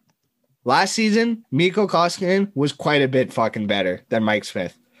 Last season, Mikko Koskinen was quite a bit fucking better than Mike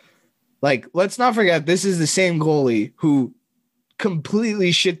Smith. Let's not forget, this is the same goalie who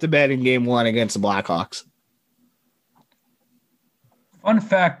completely shit the bed in game 1 against the Blackhawks. Fun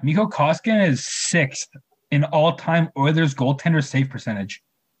fact, Mikko Koskinen is 6th in all-time Oilers goaltender save percentage.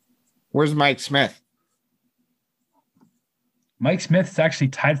 Where's Mike Smith? Mike Smith's actually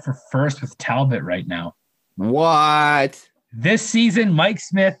tied for first with Talbot right now. What? This season, Mike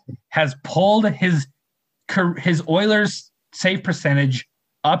Smith has pulled his Oilers save percentage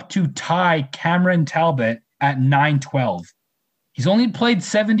up to tie Cameron Talbot at .912. He's only played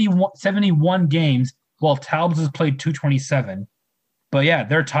 71 games, while Talbot has played 227. But yeah,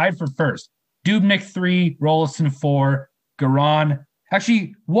 they're tied for first. Dubnyk 3, Rolison 4, Garon.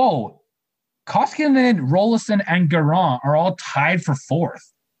 Actually, Koskinen, Rolison, and Garon are all tied for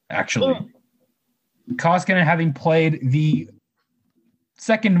 4th, actually. Koskinen having played the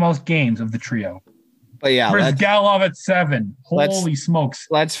second most games of the trio. But yeah, whereas Galov at 7. Holy smokes.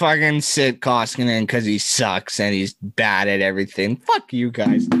 Let's fucking sit Koskinen because he sucks and he's bad at everything. Fuck you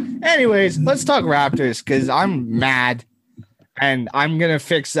guys. Anyways, let's talk Raptors because I'm mad. And I'm going to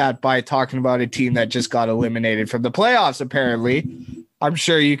fix that by talking about a team that just got eliminated from the playoffs, apparently. I'm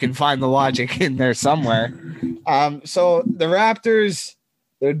sure you can find the logic in there somewhere. So the Raptors,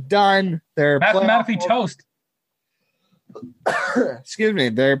 they're done. They're mathematically toast. Excuse me.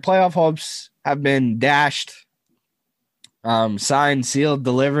 Their playoff hopes have been dashed. Signed, sealed,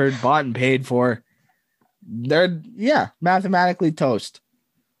 delivered, bought, and paid for. They're, mathematically toast.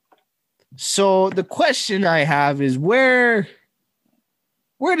 So the question I have is where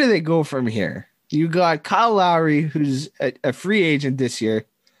do they go from here? You got Kyle Lowry, who's a free agent this year,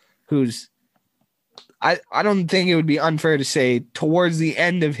 who's I don't think it would be unfair to say towards the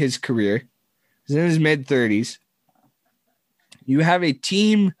end of his career. He's in his mid-30s. You have a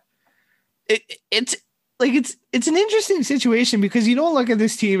team it's like it's an interesting situation because you don't look at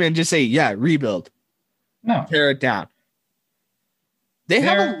this team and just say, yeah, rebuild. No. Tear it down. They're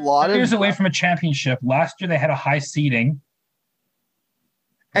have a lot of years away from a championship. Last year they had a high seeding.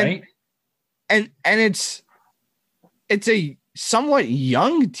 Right? And it's a somewhat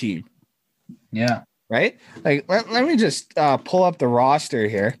young team. Yeah. Right? Like let me just pull up the roster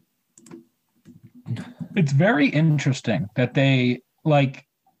here. It's very interesting that they like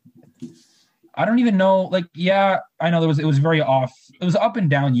I don't even know. Like, yeah, I know it was very off. It was up and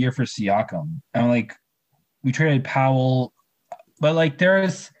down year for Siakam. And like we traded Powell, but like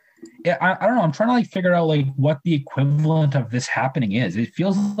there's I don't know. I'm trying to like figure out like what the equivalent of this happening is. It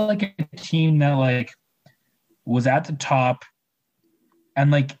feels like a team that like was at the top and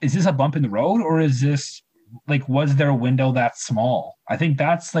like, is this a bump in the road or is this like, was their window that small? I think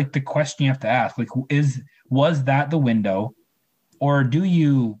that's like the question you have to ask. Like, was that the window or do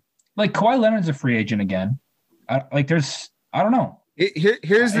you like Kawhi Leonard's a free agent again? I don't know.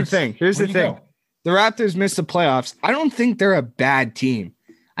 Here's the thing. Here's the thing. The Raptors missed the playoffs. I don't think they're a bad team.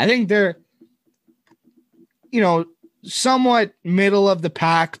 I think they're, somewhat middle of the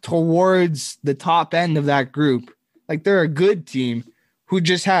pack towards the top end of that group. Like they're a good team who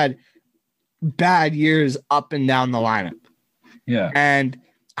just had bad years up and down the lineup. Yeah. And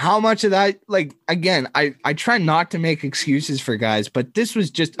how much of that, like, again, I try not to make excuses for guys, but this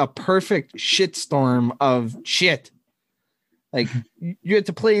was just a perfect shitstorm of shit. Like you had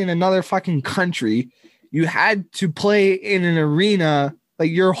to play in another fucking country. You had to play in an arena.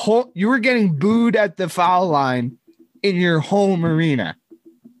 Like you were getting booed at the foul line in your home arena.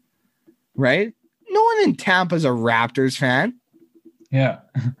 Right? No one in Tampa is a Raptors fan. Yeah.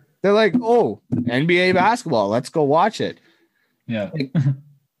 They're like, oh, NBA basketball. Let's go watch it. Yeah. Like,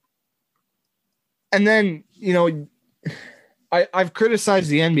 and then, I've criticized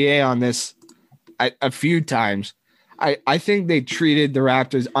the NBA on this a few times. I think they treated the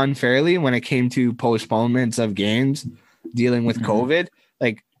Raptors unfairly when it came to postponements of games dealing with COVID.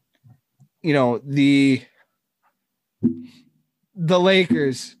 Like, the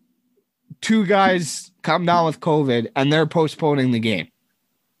Lakers, 2 guys come down with COVID and they're postponing the game.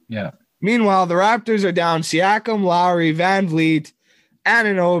 Yeah. Meanwhile, the Raptors are down Siakam, Lowry, Van Vliet,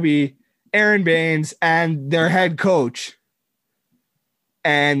 Anunoby, Aaron Baines, and their head coach.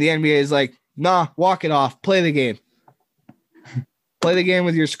 And the NBA is like, nah, walk it off. Play the game. Play the game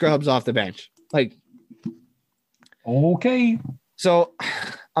with your scrubs off the bench. Like, okay. So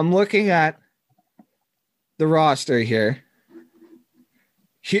I'm looking at the roster here.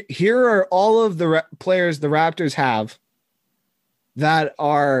 Here are all of the players the Raptors have that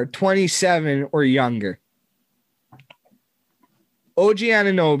are 27 or younger. OG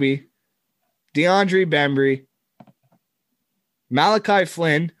Anunoby, DeAndre Bembry, Malachi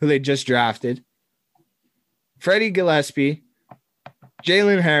Flynn, who they just drafted, Freddie Gillespie,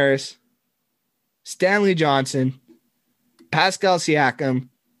 Jalen Harris, Stanley Johnson, Pascal Siakam,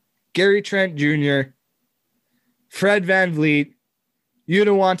 Gary Trent Jr., Fred Van Vliet,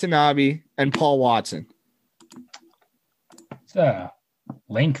 Yuta Watanabe, and Paul Watson. It's a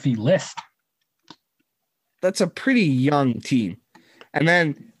lengthy list. That's a pretty young team. And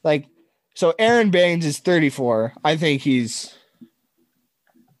then, so Aaron Baines is 34. I think he's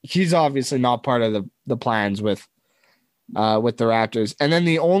obviously not part of the plans with the Raptors. And then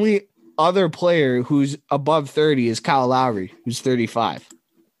the only other player who's above 30 is Kyle Lowry, who's 35.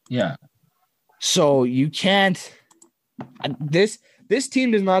 Yeah. So you can't. This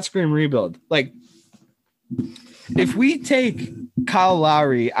team does not scream rebuild. Like, if we take Kyle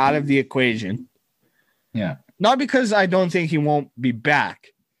Lowry out of the equation, yeah, not because I don't think he won't be back.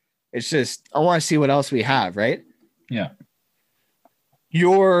 It's just I want to see what else we have, right? Yeah.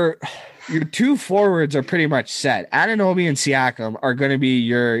 Your 2 forwards are pretty much set. Anunoby and Siakam are going to be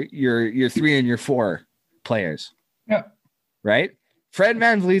your 3 and your 4 players. Yeah. Right? Fred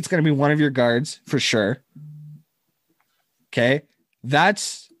VanVleet's going to be one of your guards for sure. Okay.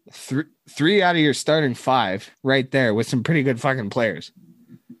 That's 3 out of your starting 5 right there with some pretty good fucking players.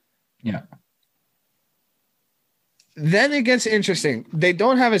 Yeah. Then it gets interesting. They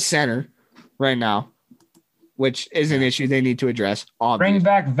don't have a center right now, which is an issue they need to address. Obviously. Bring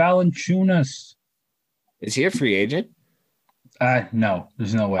back Valanciunas. Is he a free agent? No,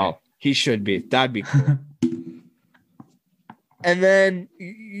 there's no way. Oh, he should be. That'd be cool. And then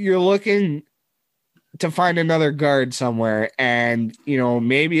you're looking to find another guard somewhere, and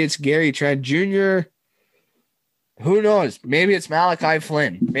maybe it's Gary Trent Jr. Who knows? Maybe it's Malachi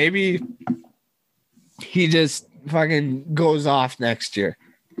Flynn. Maybe he just fucking goes off next year.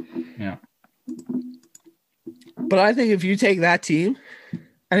 Yeah. But I think if you take that team,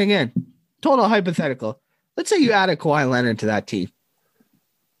 and again, total hypothetical. Let's say you add a Kawhi Leonard to that team.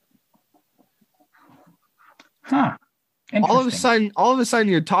 Huh. All of a sudden,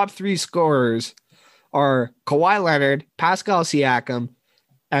 your top 3 scorers are Kawhi Leonard, Pascal Siakam,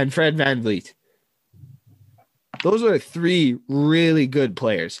 and Fred VanVleet. Those are 3 really good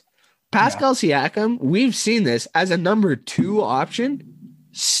players. Pascal Siakam, we've seen this as a number 2 option.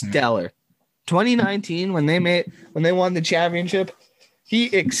 Stellar. 2019, when they won the championship, he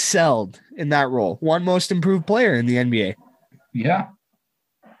excelled in that role. One most improved player in the NBA. Yeah.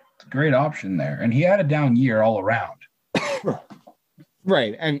 It's a great option there. And he had a down year all around.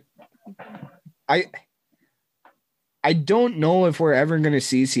 Right. And I don't know if we're ever going to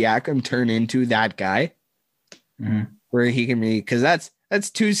see Siakam turn into that guy where he can be, because that's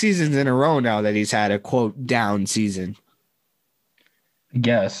 2 seasons in a row now that he's had a quote down season. I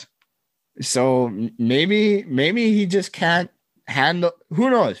guess. So maybe he just can't handle. Who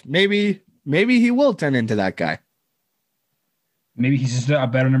knows? Maybe he will turn into that guy. Maybe he's just a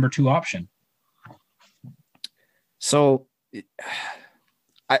better number 2 option. So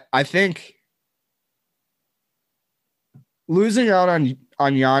I think losing out on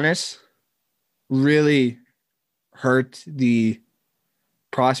Giannis really hurt the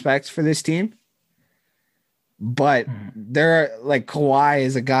prospects for this team. But there are, like, Kawhi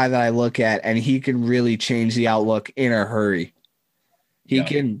is a guy that I look at and he can really change the outlook in a hurry. He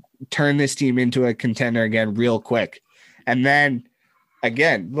can turn this team into a contender again real quick. And then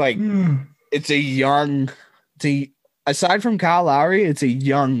again, like it's a young, aside from Kyle Lowry, it's a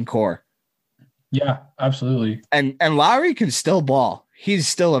young core. Yeah, absolutely. And Lowry can still ball. He's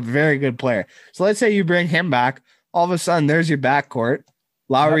still a very good player. So let's say you bring him back. All of a sudden, there's your backcourt.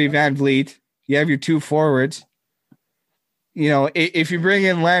 Lowry, VanVleet. You have your 2 forwards. You know, if you bring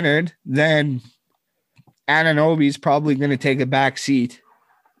in Leonard, then Anunoby's probably going to take a back seat.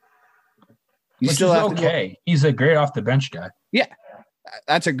 Which still is okay. He's a great off the bench guy. Yeah,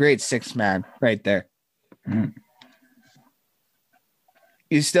 that's a great 6th man right there.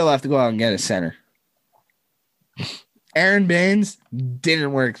 You still have to go out and get a center. Aaron Baines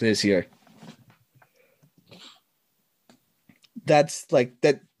didn't work this year. That's like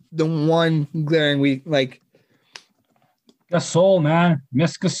that. The one glaring week, like Gasol, man,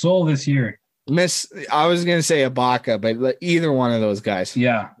 miss Gasol this year. I was gonna say Ibaka, but either one of those guys.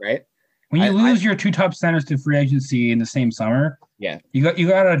 Yeah, right. When you lose your 2 top centers to free agency in the same summer, you got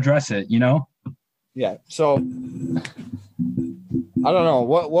to address it. You know. Yeah. So I don't know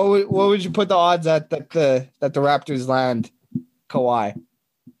what would you put the odds at that the Raptors land Kawhi?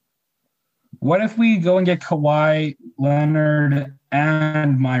 What if we go and get Kawhi Leonard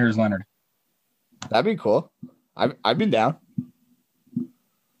and Myers Leonard? That'd be cool. I've been down.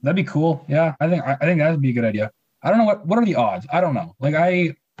 That'd be cool. Yeah, I think that'd be a good idea. I don't know what are the odds. I don't know. Like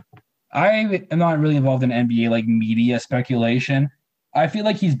I am not really involved in NBA like media speculation. I feel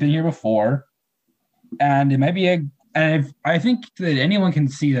like he's been here before, and it might be I think that anyone can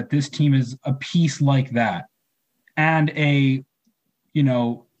see that this team is a piece like that, and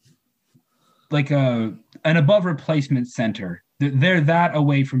like an above replacement center. They're that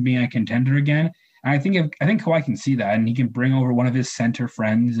away from being a contender again. And I think Kawhi can see that, and he can bring over one of his center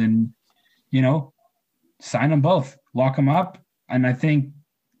friends and, sign them both, lock them up. And I think,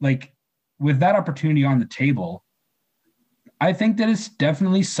 like, with that opportunity on the table, I think that it's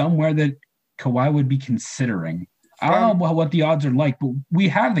definitely somewhere that Kawhi would be considering. I don't know what the odds are like, but we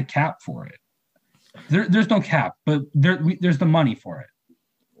have the cap for it. There's no cap, but there's the money for it.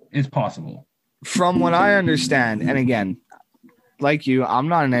 It's possible. From what I understand, and again, like you, I'm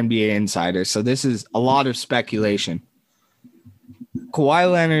not an NBA insider, so this is a lot of speculation.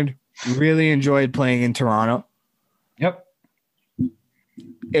 Kawhi Leonard really enjoyed playing in Toronto. Yep.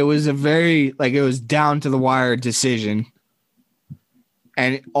 It was it was down to the wire decision.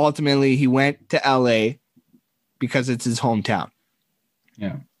 And ultimately he went to LA because it's his hometown.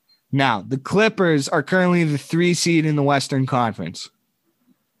 Yeah. Now, the Clippers are currently the 3 seed in the Western Conference.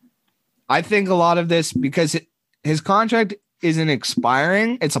 I think a lot of this, because his contract isn't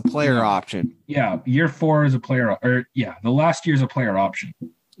expiring, it's a player option. Yeah, year 4 is a player, the last year is a player option.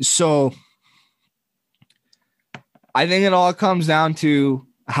 So I think it all comes down to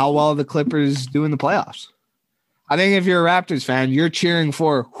how well the Clippers do in the playoffs. I think if you're a Raptors fan, you're cheering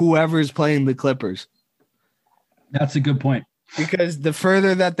for whoever's playing the Clippers. That's a good point. Because the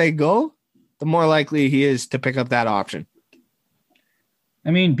further that they go, the more likely he is to pick up that option.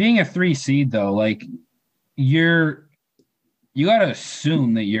 I mean, being a 3 seed, though, like, you got to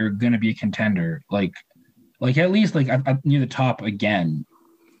assume that you're going to be a contender. Like at least, like, near the top again.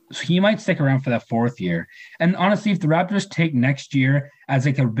 So he might stick around for that 4th year. And honestly, if the Raptors take next year as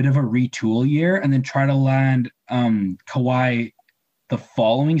like a bit of a retool year and then try to land Kawhi the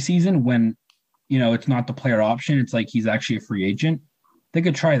following season when, it's not the player option, it's like he's actually a free agent, they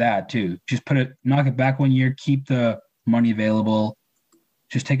could try that too. Just knock it back 1 year, keep the money available,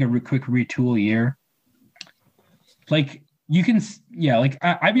 just take a quick retool year. Like you can,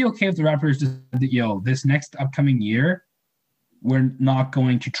 I'd be okay if the Raptors just, this next upcoming year, we're not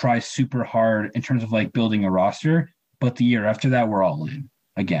going to try super hard in terms of like building a roster, but the year after that, we're all in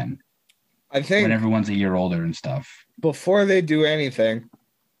again. I think when everyone's a year older and stuff. Before they do anything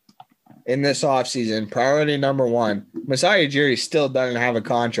in this offseason, priority number 1, Masai Ujiri still doesn't have a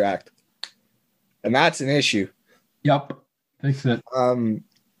contract. And that's an issue. Yep. Fix it. Who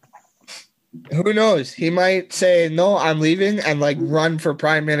knows? He might say, no, I'm leaving and like run for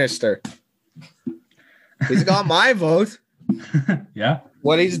prime minister. He's got my vote. Yeah.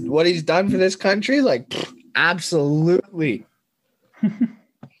 What he's done for this country, like absolutely.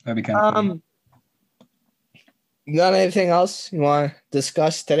 That'd be kind of funny. You got anything else you want to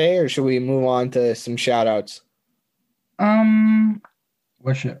discuss today, or should we move on to some shout outs?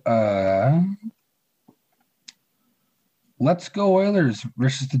 Let's go Oilers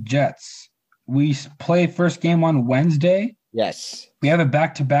versus the Jets. We play first game on Wednesday. Yes. We have a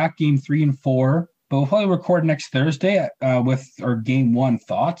back-to-back game 3 and 4. But we'll probably record next Thursday with our game 1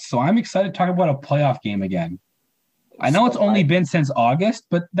 thoughts. So I'm excited to talk about a playoff game again. I know it's only been since August,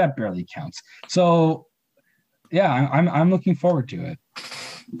 but that barely counts. So, yeah, I'm looking forward to it.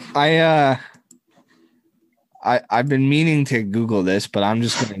 I've been meaning to Google this, but I'm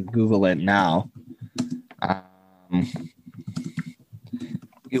just going to Google it now.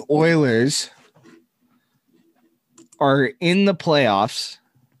 The Oilers are in the playoffs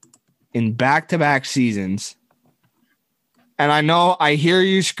in back-to-back seasons. And I hear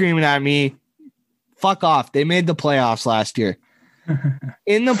you screaming at me, fuck off. They made the playoffs last year.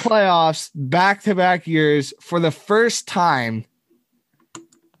 In the playoffs, back-to-back years, for the first time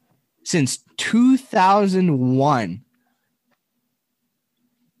since 2001.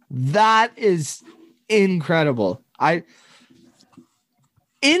 That is incredible.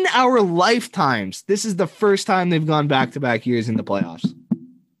 In our lifetimes, this is the first time they've gone back-to-back years in the playoffs.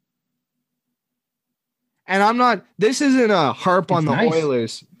 And this isn't a harp on the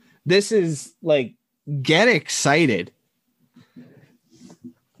Oilers. This is like, get excited.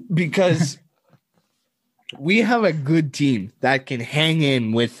 Because we have a good team that can hang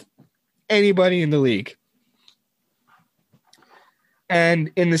in with anybody in the league.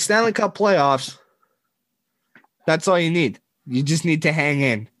 And in the Stanley Cup playoffs, that's all you need. You just need to hang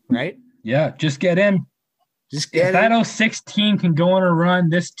in, right? Yeah, just get in. If that 06 team can go on a run,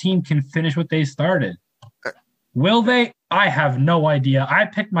 this team can finish what they started. Will they? I have no idea. I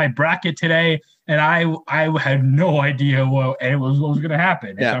picked my bracket today, and I had no idea what was going to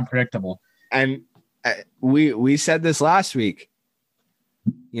happen. It's unpredictable. And we said this last week.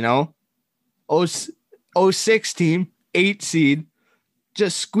 06 team, 8 seed,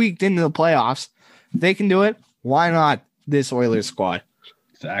 just squeaked into the playoffs. If they can do it, why not this Oilers squad?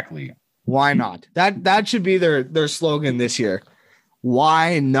 Exactly. Why not? That should be their slogan this year.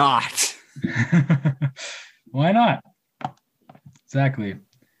 Why not? Why not? Exactly.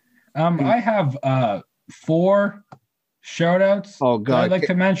 I have 4 shout outs. Oh God. I'd like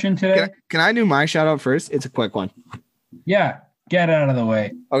to mention today. Can I do my shout out first? It's a quick one. Yeah. Get out of the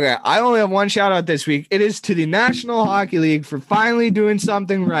way. Okay. I only have one shout out this week. It is to the National Hockey League for finally doing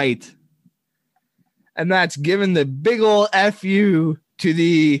something right. And that's giving the big ol' FU to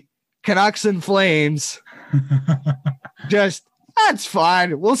the Canucks and Flames. That's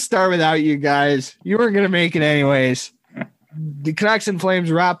fine. We'll start without you guys. You weren't going to make it anyways. The Canucks and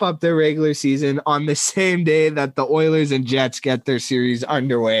Flames wrap up their regular season on the same day that the Oilers and Jets get their series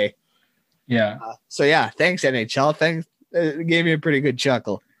underway. Yeah. Thanks, NHL. Thanks. It gave me a pretty good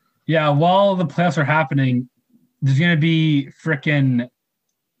chuckle. Yeah, while the playoffs are happening, there's going to be freaking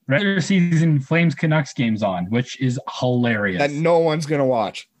regular season Flames Canucks games on, which is hilarious. That no one's going to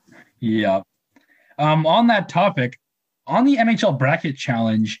watch. Yeah. On that topic, on the NHL Bracket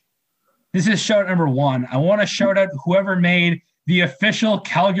Challenge, this is shout out number 1. I want to shout out whoever made the official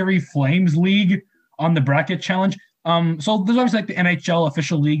Calgary Flames League on the Bracket Challenge. So there's obviously like the NHL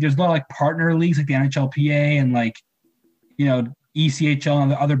official league. There's a lot of like partner leagues like the NHLPA and like, ECHL and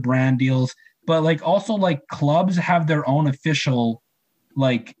the other brand deals. But like also like clubs have their own official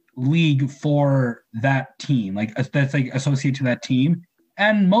like league for that team. Like that's like associated to that team.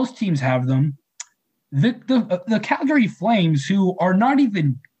 And most teams have them. The Calgary Flames, who are not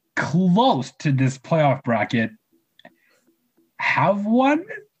even close to this playoff bracket, have one.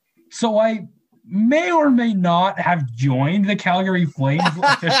 So I may or may not have joined the Calgary Flames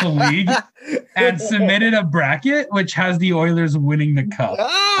official league and submitted a bracket which has the Oilers winning the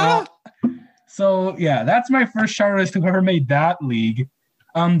cup. So yeah, that's my first shout out as to whoever made that league.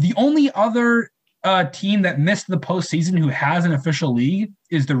 The only other team that missed the postseason who has an official league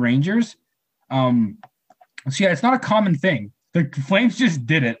is the Rangers. So yeah, it's not a common thing. The Flames just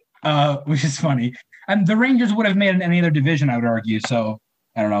did it, which is funny. And the Rangers would have made it in any other division, I would argue. So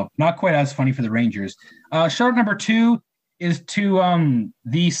I don't know, not quite as funny for the Rangers. Shout out number 2 is to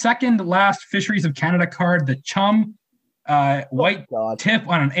the second last Fisheries of Canada card, the Chum, white tip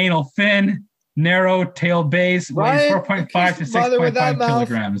on an anal fin, narrow tail base, weighs 4.5 to 6.5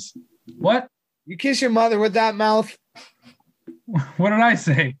 kilograms. What? You kiss your mother with that mouth? What did I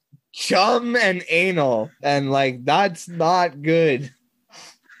say? Chum and anal. And like, that's not good.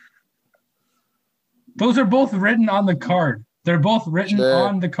 Those are both written on the card. They're both written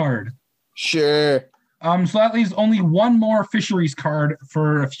on the card. Sure. So that leaves only one more Fisheries card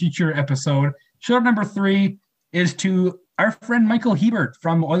for a future episode. Shout out number 3 is to our friend Michael Hebert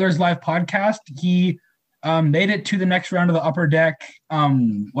from Oilers Live Podcast. He made it to the next round of the Upper Deck.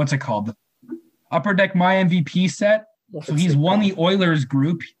 What's it called? Upper Deck My MVP set. So he's won the Oilers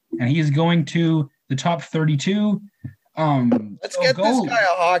group, and he is going to the top 32. Let's get this guy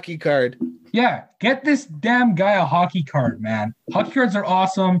a hockey card. Yeah, get this damn guy a hockey card, man. Hockey cards are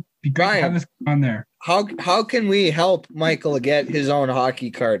awesome. Be great to have this on there. How can we help Michael get his own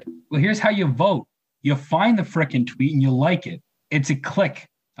hockey card? Well, here's how you vote. You find the frickin' tweet and you like it. It's a click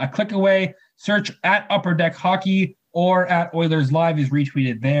away. Search at Upper Deck Hockey or at Oilers Live is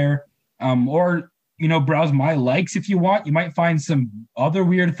retweeted there. Or browse my likes if you want. You might find some other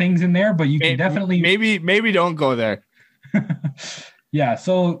weird things in there, but you can definitely maybe don't go there. Yeah,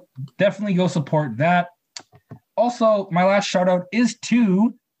 so definitely go support that. Also, my last shout out is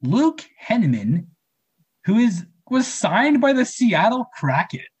to Luke Henneman, who was signed by the Seattle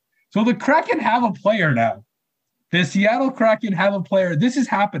Kraken. So the Kraken have a player now. The Seattle Kraken have a player. This is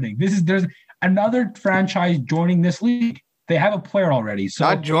happening. There's another franchise joining this league. They have a player already. So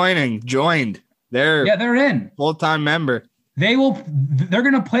not joined. They're in. Full-time member. They're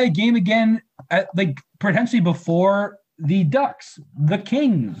going to play a game again at potentially before the Ducks, the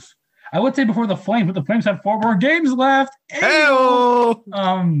Kings. I would say before the Flames, but the Flames have 4 more games left. Hey-o!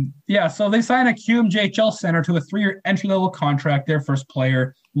 So they signed a QMJHL center to a 3-year entry-level contract, their first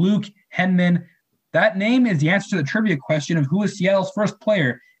player, Luke Henman. That name is the answer to the trivia question of who was Seattle's first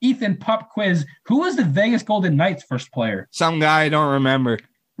player. Ethan, pop quiz. Who was the Vegas Golden Knights' first player? Some guy I don't remember.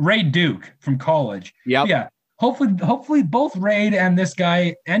 Ray Duke from college. Yep. Yeah. Hopefully both Ray and this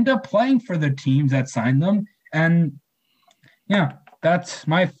guy end up playing for the teams that signed them. And yeah, that's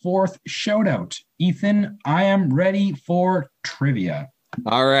my 4th shout out. Ethan, I am ready for trivia.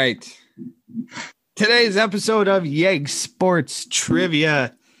 All right. Today's episode of Yeg Sports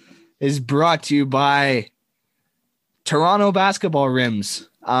Trivia is brought to you by Toronto Basketball Rims.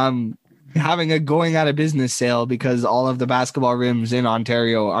 Having a going out of business sale because all of the basketball rims in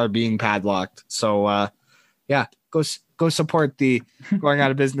Ontario are being padlocked. So go support the going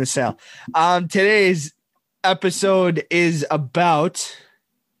out of business sale. Today's episode is about,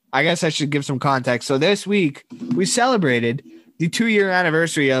 I guess I should give some context. So this week we celebrated the 2-year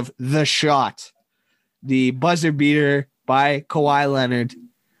anniversary of The Shot, the buzzer beater by Kawhi Leonard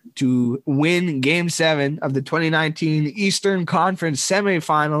to win Game 7 of the 2019 Eastern Conference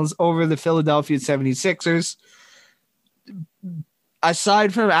semifinals over the Philadelphia 76ers.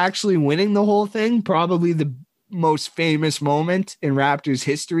 Aside from actually winning the whole thing, probably the most famous moment in Raptors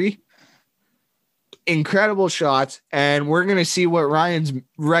history. Incredible shot, and we're going to see what Ryan's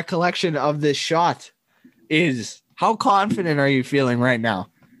recollection of this shot is. How confident are you feeling right now?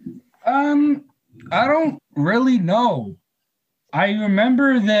 I don't really know. I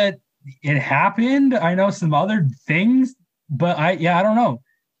remember that it happened. I know some other things, but I don't know.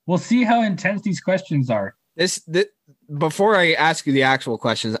 We'll see how intense these questions are. Before I ask you the actual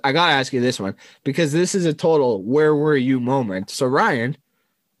questions, I got to ask you this one because this is a total where were you moment. So Ryan,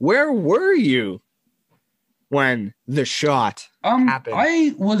 where were you when the shot happened?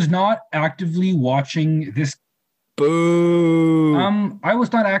 I was not actively watching this. Boo. I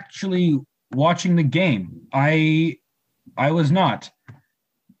was not actually watching the game. I was not.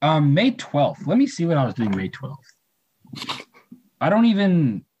 May 12th. Let me see what I was doing May 12th. I don't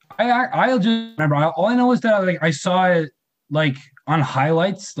even. I'll just remember. All I know is that I saw it on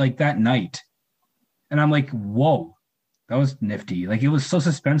highlights that night, and I'm like, whoa, that was nifty. It was so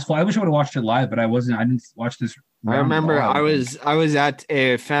suspenseful. I wish I would have watched it live, but I wasn't. I didn't watch this. I remember I was at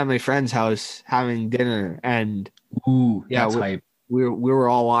a family friend's house having dinner, and that's hype. we were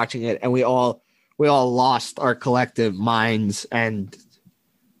all watching it, and we all lost our collective minds and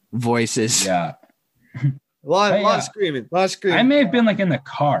voices. Yeah. A lot of screaming. I may have been like in the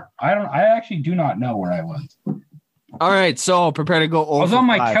car. I actually do not know where I was. All right, so prepare to go. I was on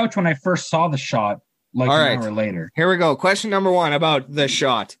my couch when I first saw the shot, like an hour later. Here we go. Question number 1 about the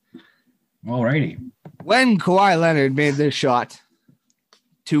shot. Alrighty. When Kawhi Leonard made this shot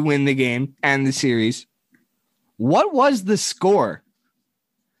to win the game and the series, what was the score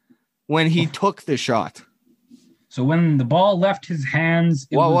when he took the shot? So when the ball left his hands,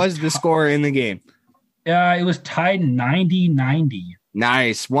 what was the score in the game? It was tied 90-90.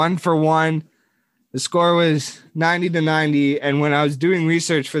 Nice. 1-for-1. The score was 90-90. And when I was doing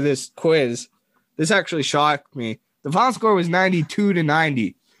research for this quiz, this actually shocked me. The final score was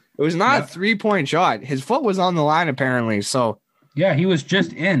 92-90. It was not a 3-point shot. His foot was on the line, apparently. So, yeah, he was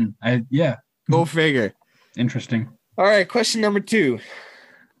just in. Go figure. Interesting. All right, question number 2.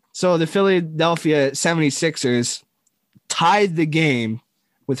 So the Philadelphia 76ers tied the game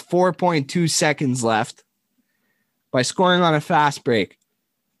with 4.2 seconds left by scoring on a fast break.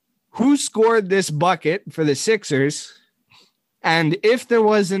 Who scored this bucket for the Sixers? And if there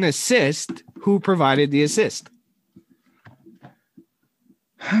was an assist, who provided the assist?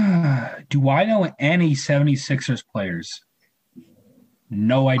 Do I know any 76ers players?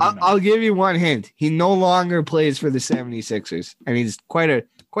 No, I do not. I'll give you one hint. He no longer plays for the 76ers, and he's quite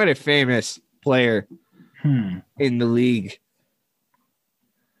a famous player in the league.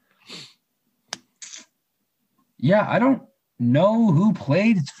 Yeah, I don't know who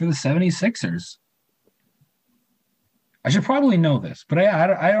played for the 76ers. I should probably know this, but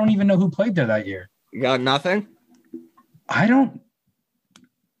I don't even know who played there that year. You got nothing? I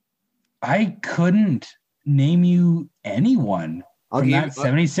couldn't name you anyone from that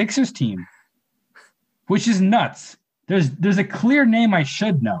 76ers team, which is nuts. There's a clear name I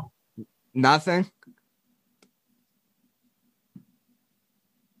should know. Nothing?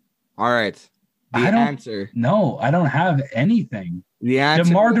 All right. Answer. No, I don't have anything. The answer.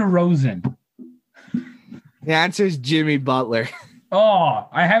 DeMar DeRozan. The answer is Jimmy Butler. Oh,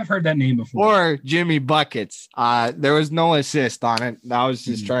 I have heard that name before. Or Jimmy Buckets. There was no assist on it. I was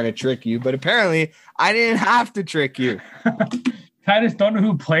just trying to trick you, but apparently I didn't have to trick you. I just don't know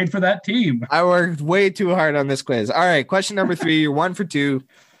who played for that team. I worked way too hard on this quiz. All right, question number 3. You're 1 for 2.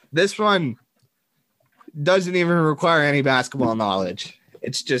 This one doesn't even require any basketball knowledge.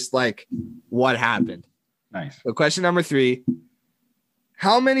 It's just like what happened. Nice. So question number 3.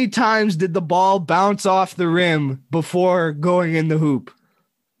 How many times did the ball bounce off the rim before going in the hoop?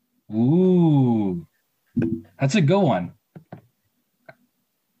 Ooh, that's a good one.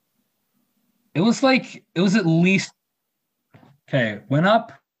 It was at least, okay, went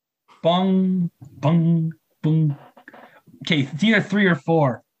up, bung, bung, bung. Okay, it's either 3 or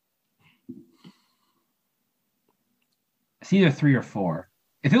 4. It's either 3 or 4.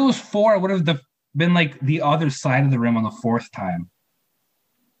 If it was 4, it would have been like the other side of the rim on the 4th time.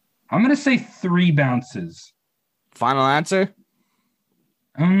 I'm going to say 3 bounces. Final answer?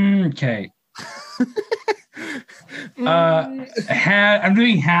 Okay. I'm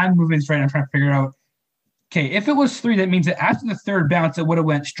doing hand movements right now. I'm trying to figure out. Okay, if it was 3, that means that after the 3rd bounce, it would have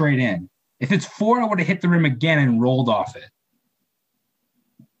went straight in. If it's 4, I would have hit the rim again and rolled off it.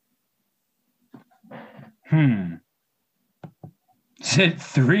 Is it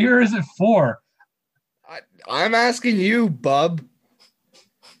 3 or is it 4? I'm asking you, bub.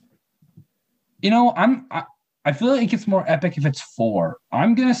 You know, I feel like it's more epic if it's 4.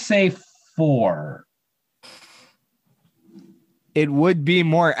 I'm gonna say 4. It would be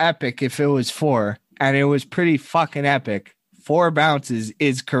more epic if it was 4, and it was pretty fucking epic. 4 bounces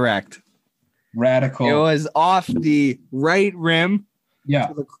is correct. Radical. It was off the right rim.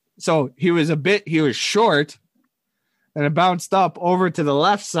 Yeah. So he was short, and it bounced up over to the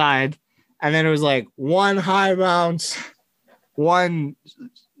left side, and then it was like 1 high bounce, 1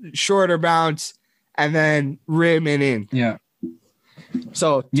 shorter bounce, and then rim and in. Yeah.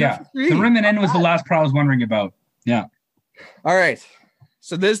 So the rim and in was the last part I was wondering about. Yeah. All right.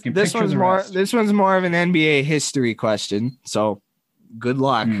 So this one's more of an NBA history question. So good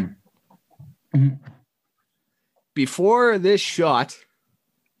luck. Mm-hmm. Before this shot,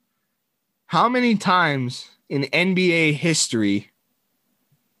 how many times in NBA history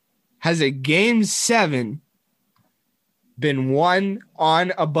has a game 7 been won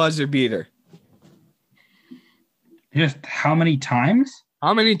on a buzzer beater? Just how many times?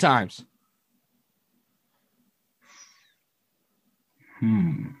 How many times?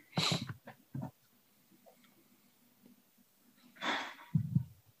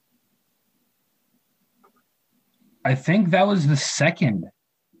 I I think that was the second.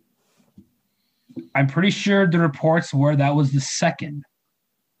 I'm pretty sure the reports were that was the second.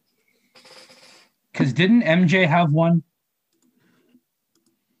 Because didn't MJ have one?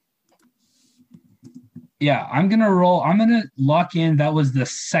 Yeah, I'm going to lock in that was the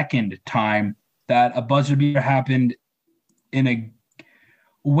second time that a buzzer beater happened in a...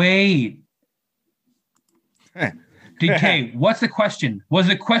 Wait. DK, what's the question? Was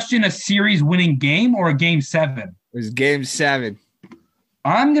the question a series-winning game or a game 7? It was game 7.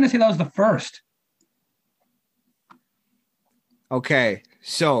 I'm going to say that was the first. Okay,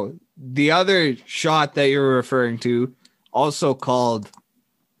 so the other shot that you're referring to, also called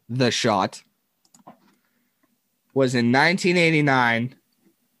The Shot, was in 1989.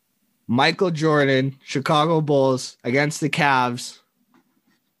 Michael Jordan, Chicago Bulls against the Cavs.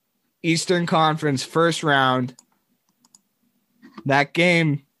 Eastern Conference first round. That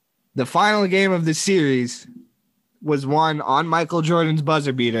game, the final game of the series, was won on Michael Jordan's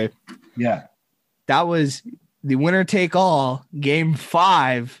buzzer beater. Yeah. That was the winner take all, game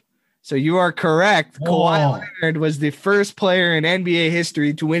 5. So you are correct. Whoa. Kawhi Leonard was the first player in NBA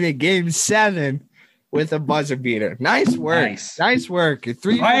history to win a game 7 with a buzzer beater. Nice work. Nice work. You're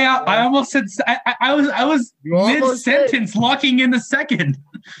 3. I almost said I was mid-sentence locking in the second.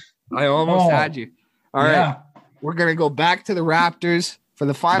 I almost had you. All right. We're going to go back to the Raptors for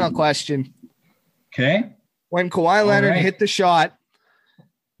the final question. Okay. When Kawhi Leonard hit the shot,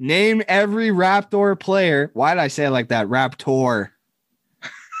 name every Raptor player. Why did I say it like that? Raptor.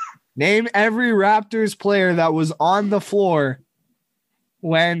 Name every Raptors player that was on the floor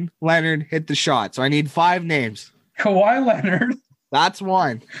when Leonard hit the shot. So I need 5 names. Kawhi Leonard. That's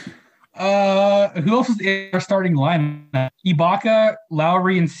 1. Who else is in our starting lineup? Ibaka,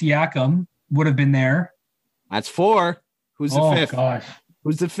 Lowry, and Siakam would have been there. That's 4. Who's the 5th? Gosh.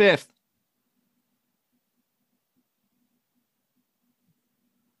 Who's the 5th?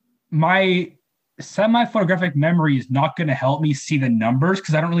 My semi-photographic memory is not going to help me see the numbers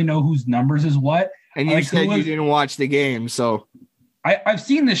because I don't really know whose numbers is what. And you said you didn't watch the game, so I've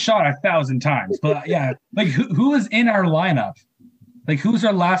seen this shot 1,000 times. But yeah, like who is in our lineup? Like who's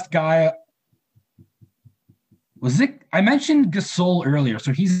our last guy? Was it? I mentioned Gasol earlier,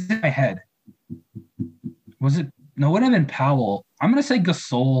 so he's in my head. Was it? No, it would have been Powell. I'm going to say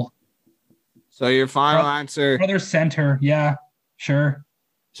Gasol. So your final answer? Brother center. Yeah, sure.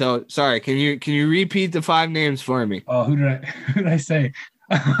 So sorry, can you repeat the 5 names for me? Oh, who did I say?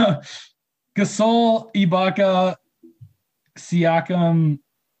 Gasol, Ibaka, Siakam,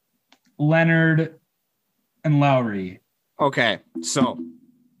 Leonard, and Lowry. Okay, so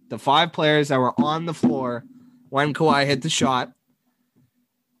the 5 players that were on the floor when Kawhi hit the shot.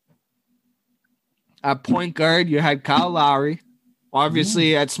 At point guard, you had Kyle Lowry.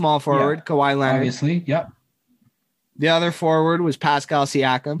 Obviously, at small forward, Kawhi Leonard. Obviously, yep. The other forward was Pascal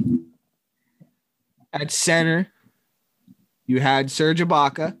Siakam. At center, you had Serge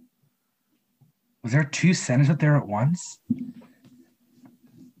Ibaka. Was there 2 centers up there at once?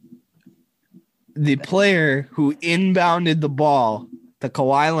 The player who inbounded the ball to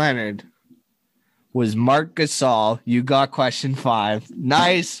Kawhi Leonard was Marc Gasol. You got question 5.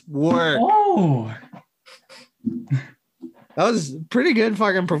 Nice work. Oh. That was pretty good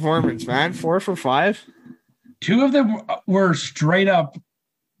fucking performance, man. 4 for 5. 2 of them were straight up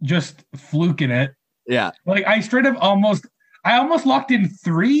just fluking it. Yeah. Like I almost locked in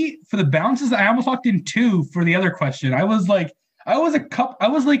 3 for the bounces. I almost locked in 2 for the other question. I was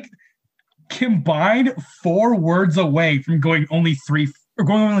combined 4 words away from going only 3 or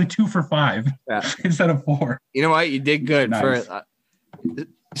going only 2 for 5 instead of 4. You know what? You did good. Nice.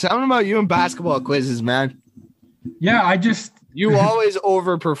 Something about you and basketball quizzes, man. Yeah, you always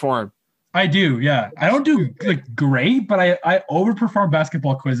overperform. I do, yeah. I don't do like great, but I overperform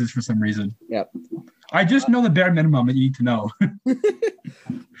basketball quizzes for some reason. Yep. I just know the bare minimum that you need to know.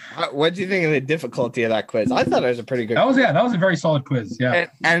 What do you think of the difficulty of that quiz? I thought it was a pretty good quiz. That was a very solid quiz. Yeah.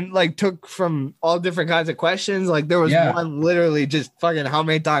 And like took from all different kinds of questions. Like there was one literally just fucking how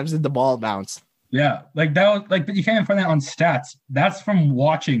many times did the ball bounce? Yeah. Like that was like, but you can't even find that on stats. That's from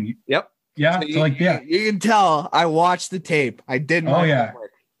watching. Yep. Yeah. So you can tell I watched the tape. I did my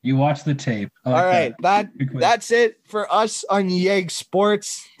homework. You watched the tape. All right. That's it for us on Yeg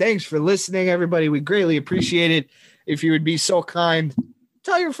Sports. Thanks for listening, everybody. We greatly appreciate it. If you would be so kind,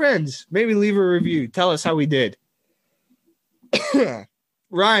 tell your friends. Maybe leave a review. Tell us how we did.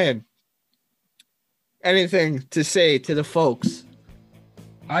 Ryan, anything to say to the folks?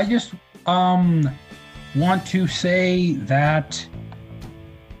 I just want to say that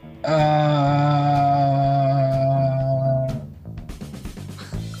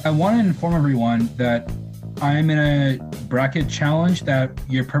I want to inform everyone that I'm in a bracket challenge that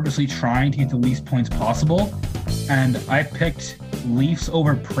you're purposely trying to get the least points possible. And I picked Leafs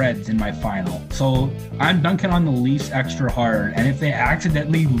over Preds in my final. So I'm dunking on the Leafs extra hard. And if they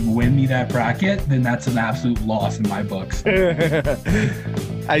accidentally win me that bracket, then that's an absolute loss in my books.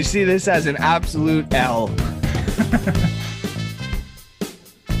 I see this as an absolute L.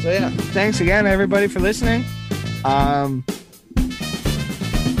 So yeah, thanks again everybody for listening.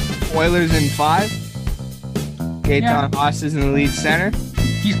 Oilers in 5. Gaetan Haas is in the lead center.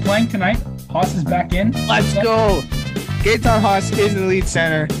 He's playing tonight. Haas is back in. Let's go. Gaetan Haas is in the lead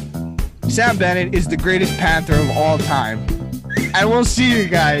center. Sam Bennett is the greatest Panther of all time. And we'll see you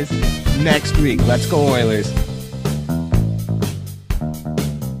guys next week. Let's go Oilers.